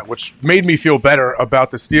do all that, which made me feel better about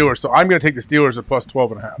the Steelers. So I'm going to take the Steelers at plus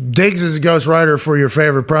 12.5. Diggs is a ghostwriter for your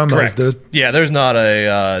favorite promos, Correct. dude. Yeah, there's not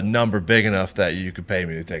a number big enough that you could pay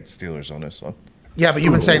me to take the Steelers on this one. Yeah, but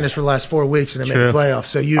you've been saying this for the last 4 weeks and they made the playoffs.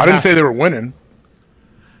 So I didn't say they were winning.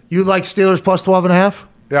 You like Steelers plus 12.5?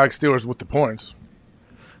 Yeah, I like Steelers with the points.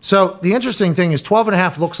 So the interesting thing is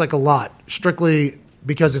 12.5 looks like a lot, strictly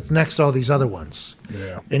because it's next to all these other ones.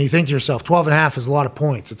 Yeah. And you think to yourself, 12.5 is a lot of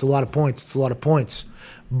points. It's a lot of points. It's a lot of points.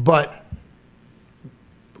 But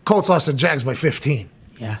Colts lost to Jags by 15.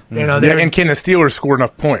 Yeah. You know, and can the Steelers score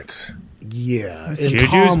enough points? Yeah.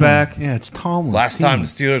 Juju's back. Yeah, it's Tomlin. Last time the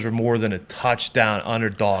Steelers were more than a touchdown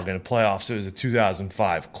underdog in the playoffs, it was the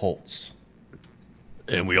 2005 Colts.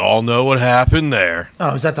 And we all know what happened there.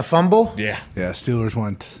 Oh, is that the fumble? Yeah. Yeah, Steelers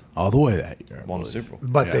went all the way that year. Won the Super Bowl.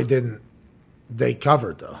 But they didn't. They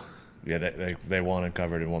covered, though. Yeah, they won and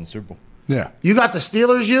covered and won the Super Bowl. Yeah. You got the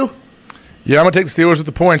Steelers, you? Yeah, I'm going to take the Steelers with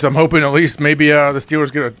the points. I'm hoping at least maybe the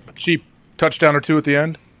Steelers get a cheap touchdown or two at the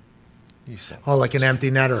end. Oh, like an empty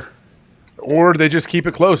netter. Or they just keep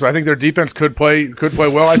it close. I think their defense could play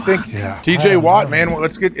well. I think TJ Watt, man,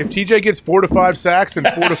 if TJ gets 4 to 5 sacks and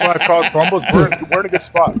 4 to 5 caused fumbles, we're in a good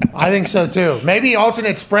spot. I think so too. Maybe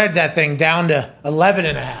alternate spread that thing down to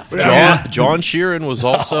 11.5. John Sheeran was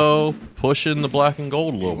also pushing the black and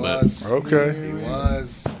gold a little bit. Okay. He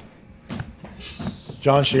was.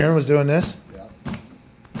 John Sheeran was doing this? Yeah.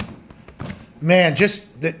 Man,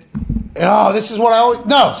 just that. Oh, this is what I always.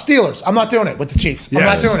 No, Steelers. I'm not doing it with the Chiefs.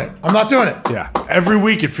 Yes. I'm not doing it. Yeah. Every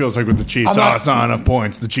week it feels like with the Chiefs, it's not enough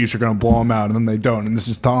points. The Chiefs are going to blow them out, and then they don't. And this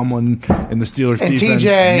is Tomlin and the Steelers And defense.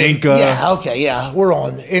 TJ. Minka. Yeah, okay, yeah. We're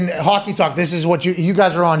on. In hockey talk, this is what you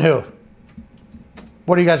guys are on who?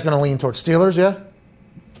 What are you guys going to lean towards? Steelers, yeah?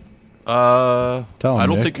 I don't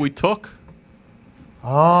Nick. think we took.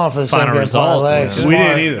 Oh, for the Final same game result, parlay. yeah. Smart. We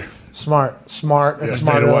didn't either. Smart. That's Yeah, smart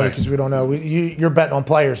stayed away. because we don't know. You're betting on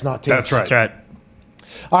players, not teams. That's right. That's right.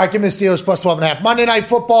 All right, give me the Steelers plus 12.5. Monday Night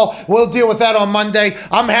Football, we'll deal with that on Monday.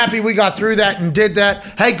 I'm happy we got through that and did that.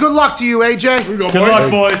 Hey, good luck to you, AJ. Here we go, Good luck,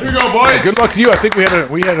 boys. Here we go, boys. Hey, good luck to you. I think we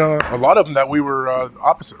had a lot of them that we were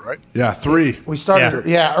opposite, right? Yeah, 3. We started,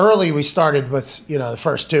 early we started with, the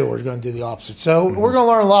first two. We're going to do the opposite. So we're going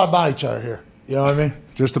to learn a lot about each other here. You know what I mean?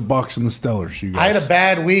 Just the Bucks and the Steelers, you guys. I had a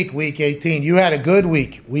bad week 18. You had a good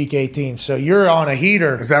week 18. So you're on a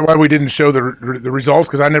heater. Is that why we didn't show the results?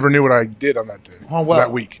 Because I never knew what I did on that day. Oh, well,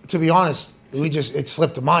 that week. To be honest, it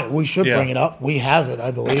slipped to mind. We should bring it up. We have it,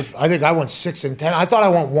 I believe. I think I went 6-10. I thought I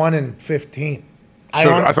went 1-15.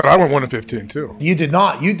 I thought I went 1-15 too. You did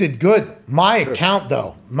not. You did good. My account,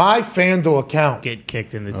 though, my FanDuel account. Get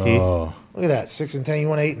kicked in the teeth. Look at that, 6-10. You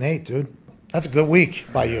went 8-8, dude. That's a good week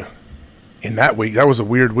by you. In that week, that was a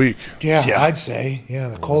weird week. Yeah, I'd say. Yeah,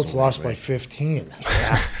 the Colts lost by 15.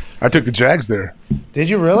 I took the Jags there. Did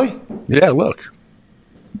you really? Yeah, look.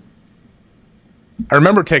 I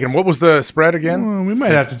remember taking. What was the spread again? Well, we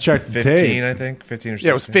might have to check the 15, tape. I think. 15 or 16. Yeah,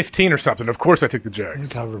 it was 15 or something. Of course I took the We Jags.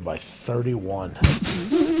 covered by 31.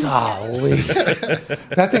 Golly.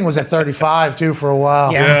 That thing was at 35, too, for a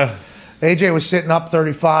while. Yeah. AJ was sitting up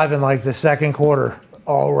 35 in, the second quarter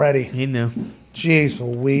already. He knew. Jeez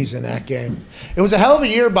Louise in that game. It was a hell of a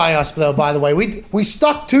year by us, though, by the way. We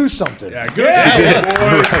stuck to something. Yeah, good. Yeah,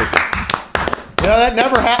 that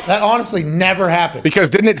never happened. That honestly never happened. Because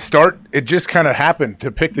didn't it start? It just kind of happened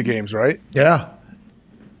to pick the games, right? Yeah.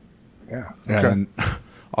 Yeah. And then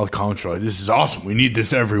all the comments were like, this is awesome. We need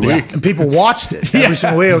this every week. And people watched it every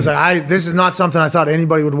single week. It was like, this is not something I thought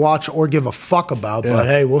anybody would watch or give a fuck about, but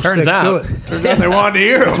hey, we'll stick to it. Turns out they wanted to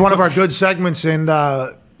hear It's one of our good segments, and,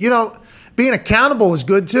 being accountable is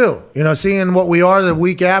good too. You know, seeing what we are the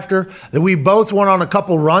week after, that we both went on a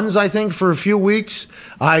couple runs, I think, for a few weeks.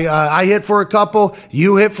 I hit for a couple.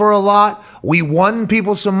 You hit for a lot. We won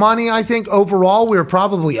people some money, I think. Overall, we were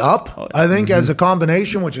probably up, I think, as a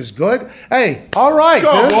combination, which is good. Hey, all right.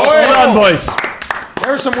 Go, dude. boy. Well done, boys.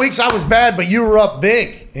 There were some weeks I was bad, but you were up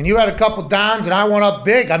big. And you had a couple downs, and I went up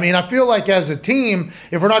big. I mean, I feel like as a team,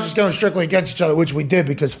 if we're not just going strictly against each other, which we did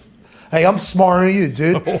because, hey, I'm smarter than you,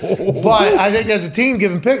 dude. But I think as a team,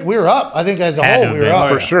 given pick, we were up. I think as a whole, we were up.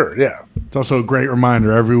 For sure, yeah. It's also a great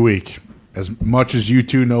reminder every week. As much as you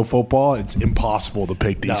two know football, it's impossible to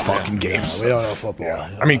pick these fucking games. We don't know football.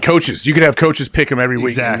 I mean, coaches. You could have coaches pick them every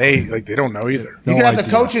week, Exactly. and they don't know either. You could have the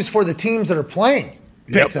coaches for the teams that are playing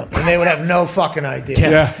pick them, and they would have no fucking idea.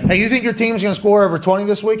 Yeah. Hey, you think your team's going to score over 20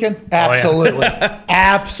 this weekend? Absolutely.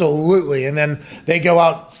 Absolutely. And then they go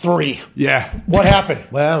out 3. Yeah. What happened?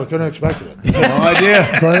 Well, we couldn't have expected it. No idea.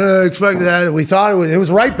 Couldn't have expected that. We thought it was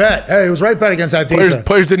a right bet. Hey, it was a right bet against that defense.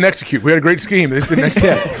 Players didn't execute. We had a great scheme. They just didn't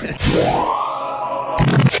execute.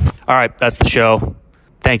 All right, that's the show.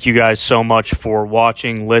 Thank you guys so much for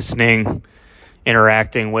watching, listening,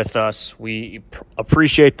 interacting with us. We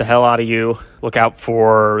appreciate the hell out of you. Look out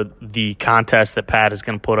for the contest that Pat is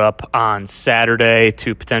going to put up on Saturday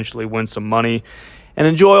to potentially win some money. And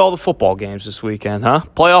enjoy all the football games this weekend, huh?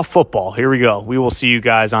 Playoff football. Here we go. We will see you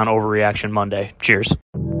guys on Overreaction Monday. Cheers.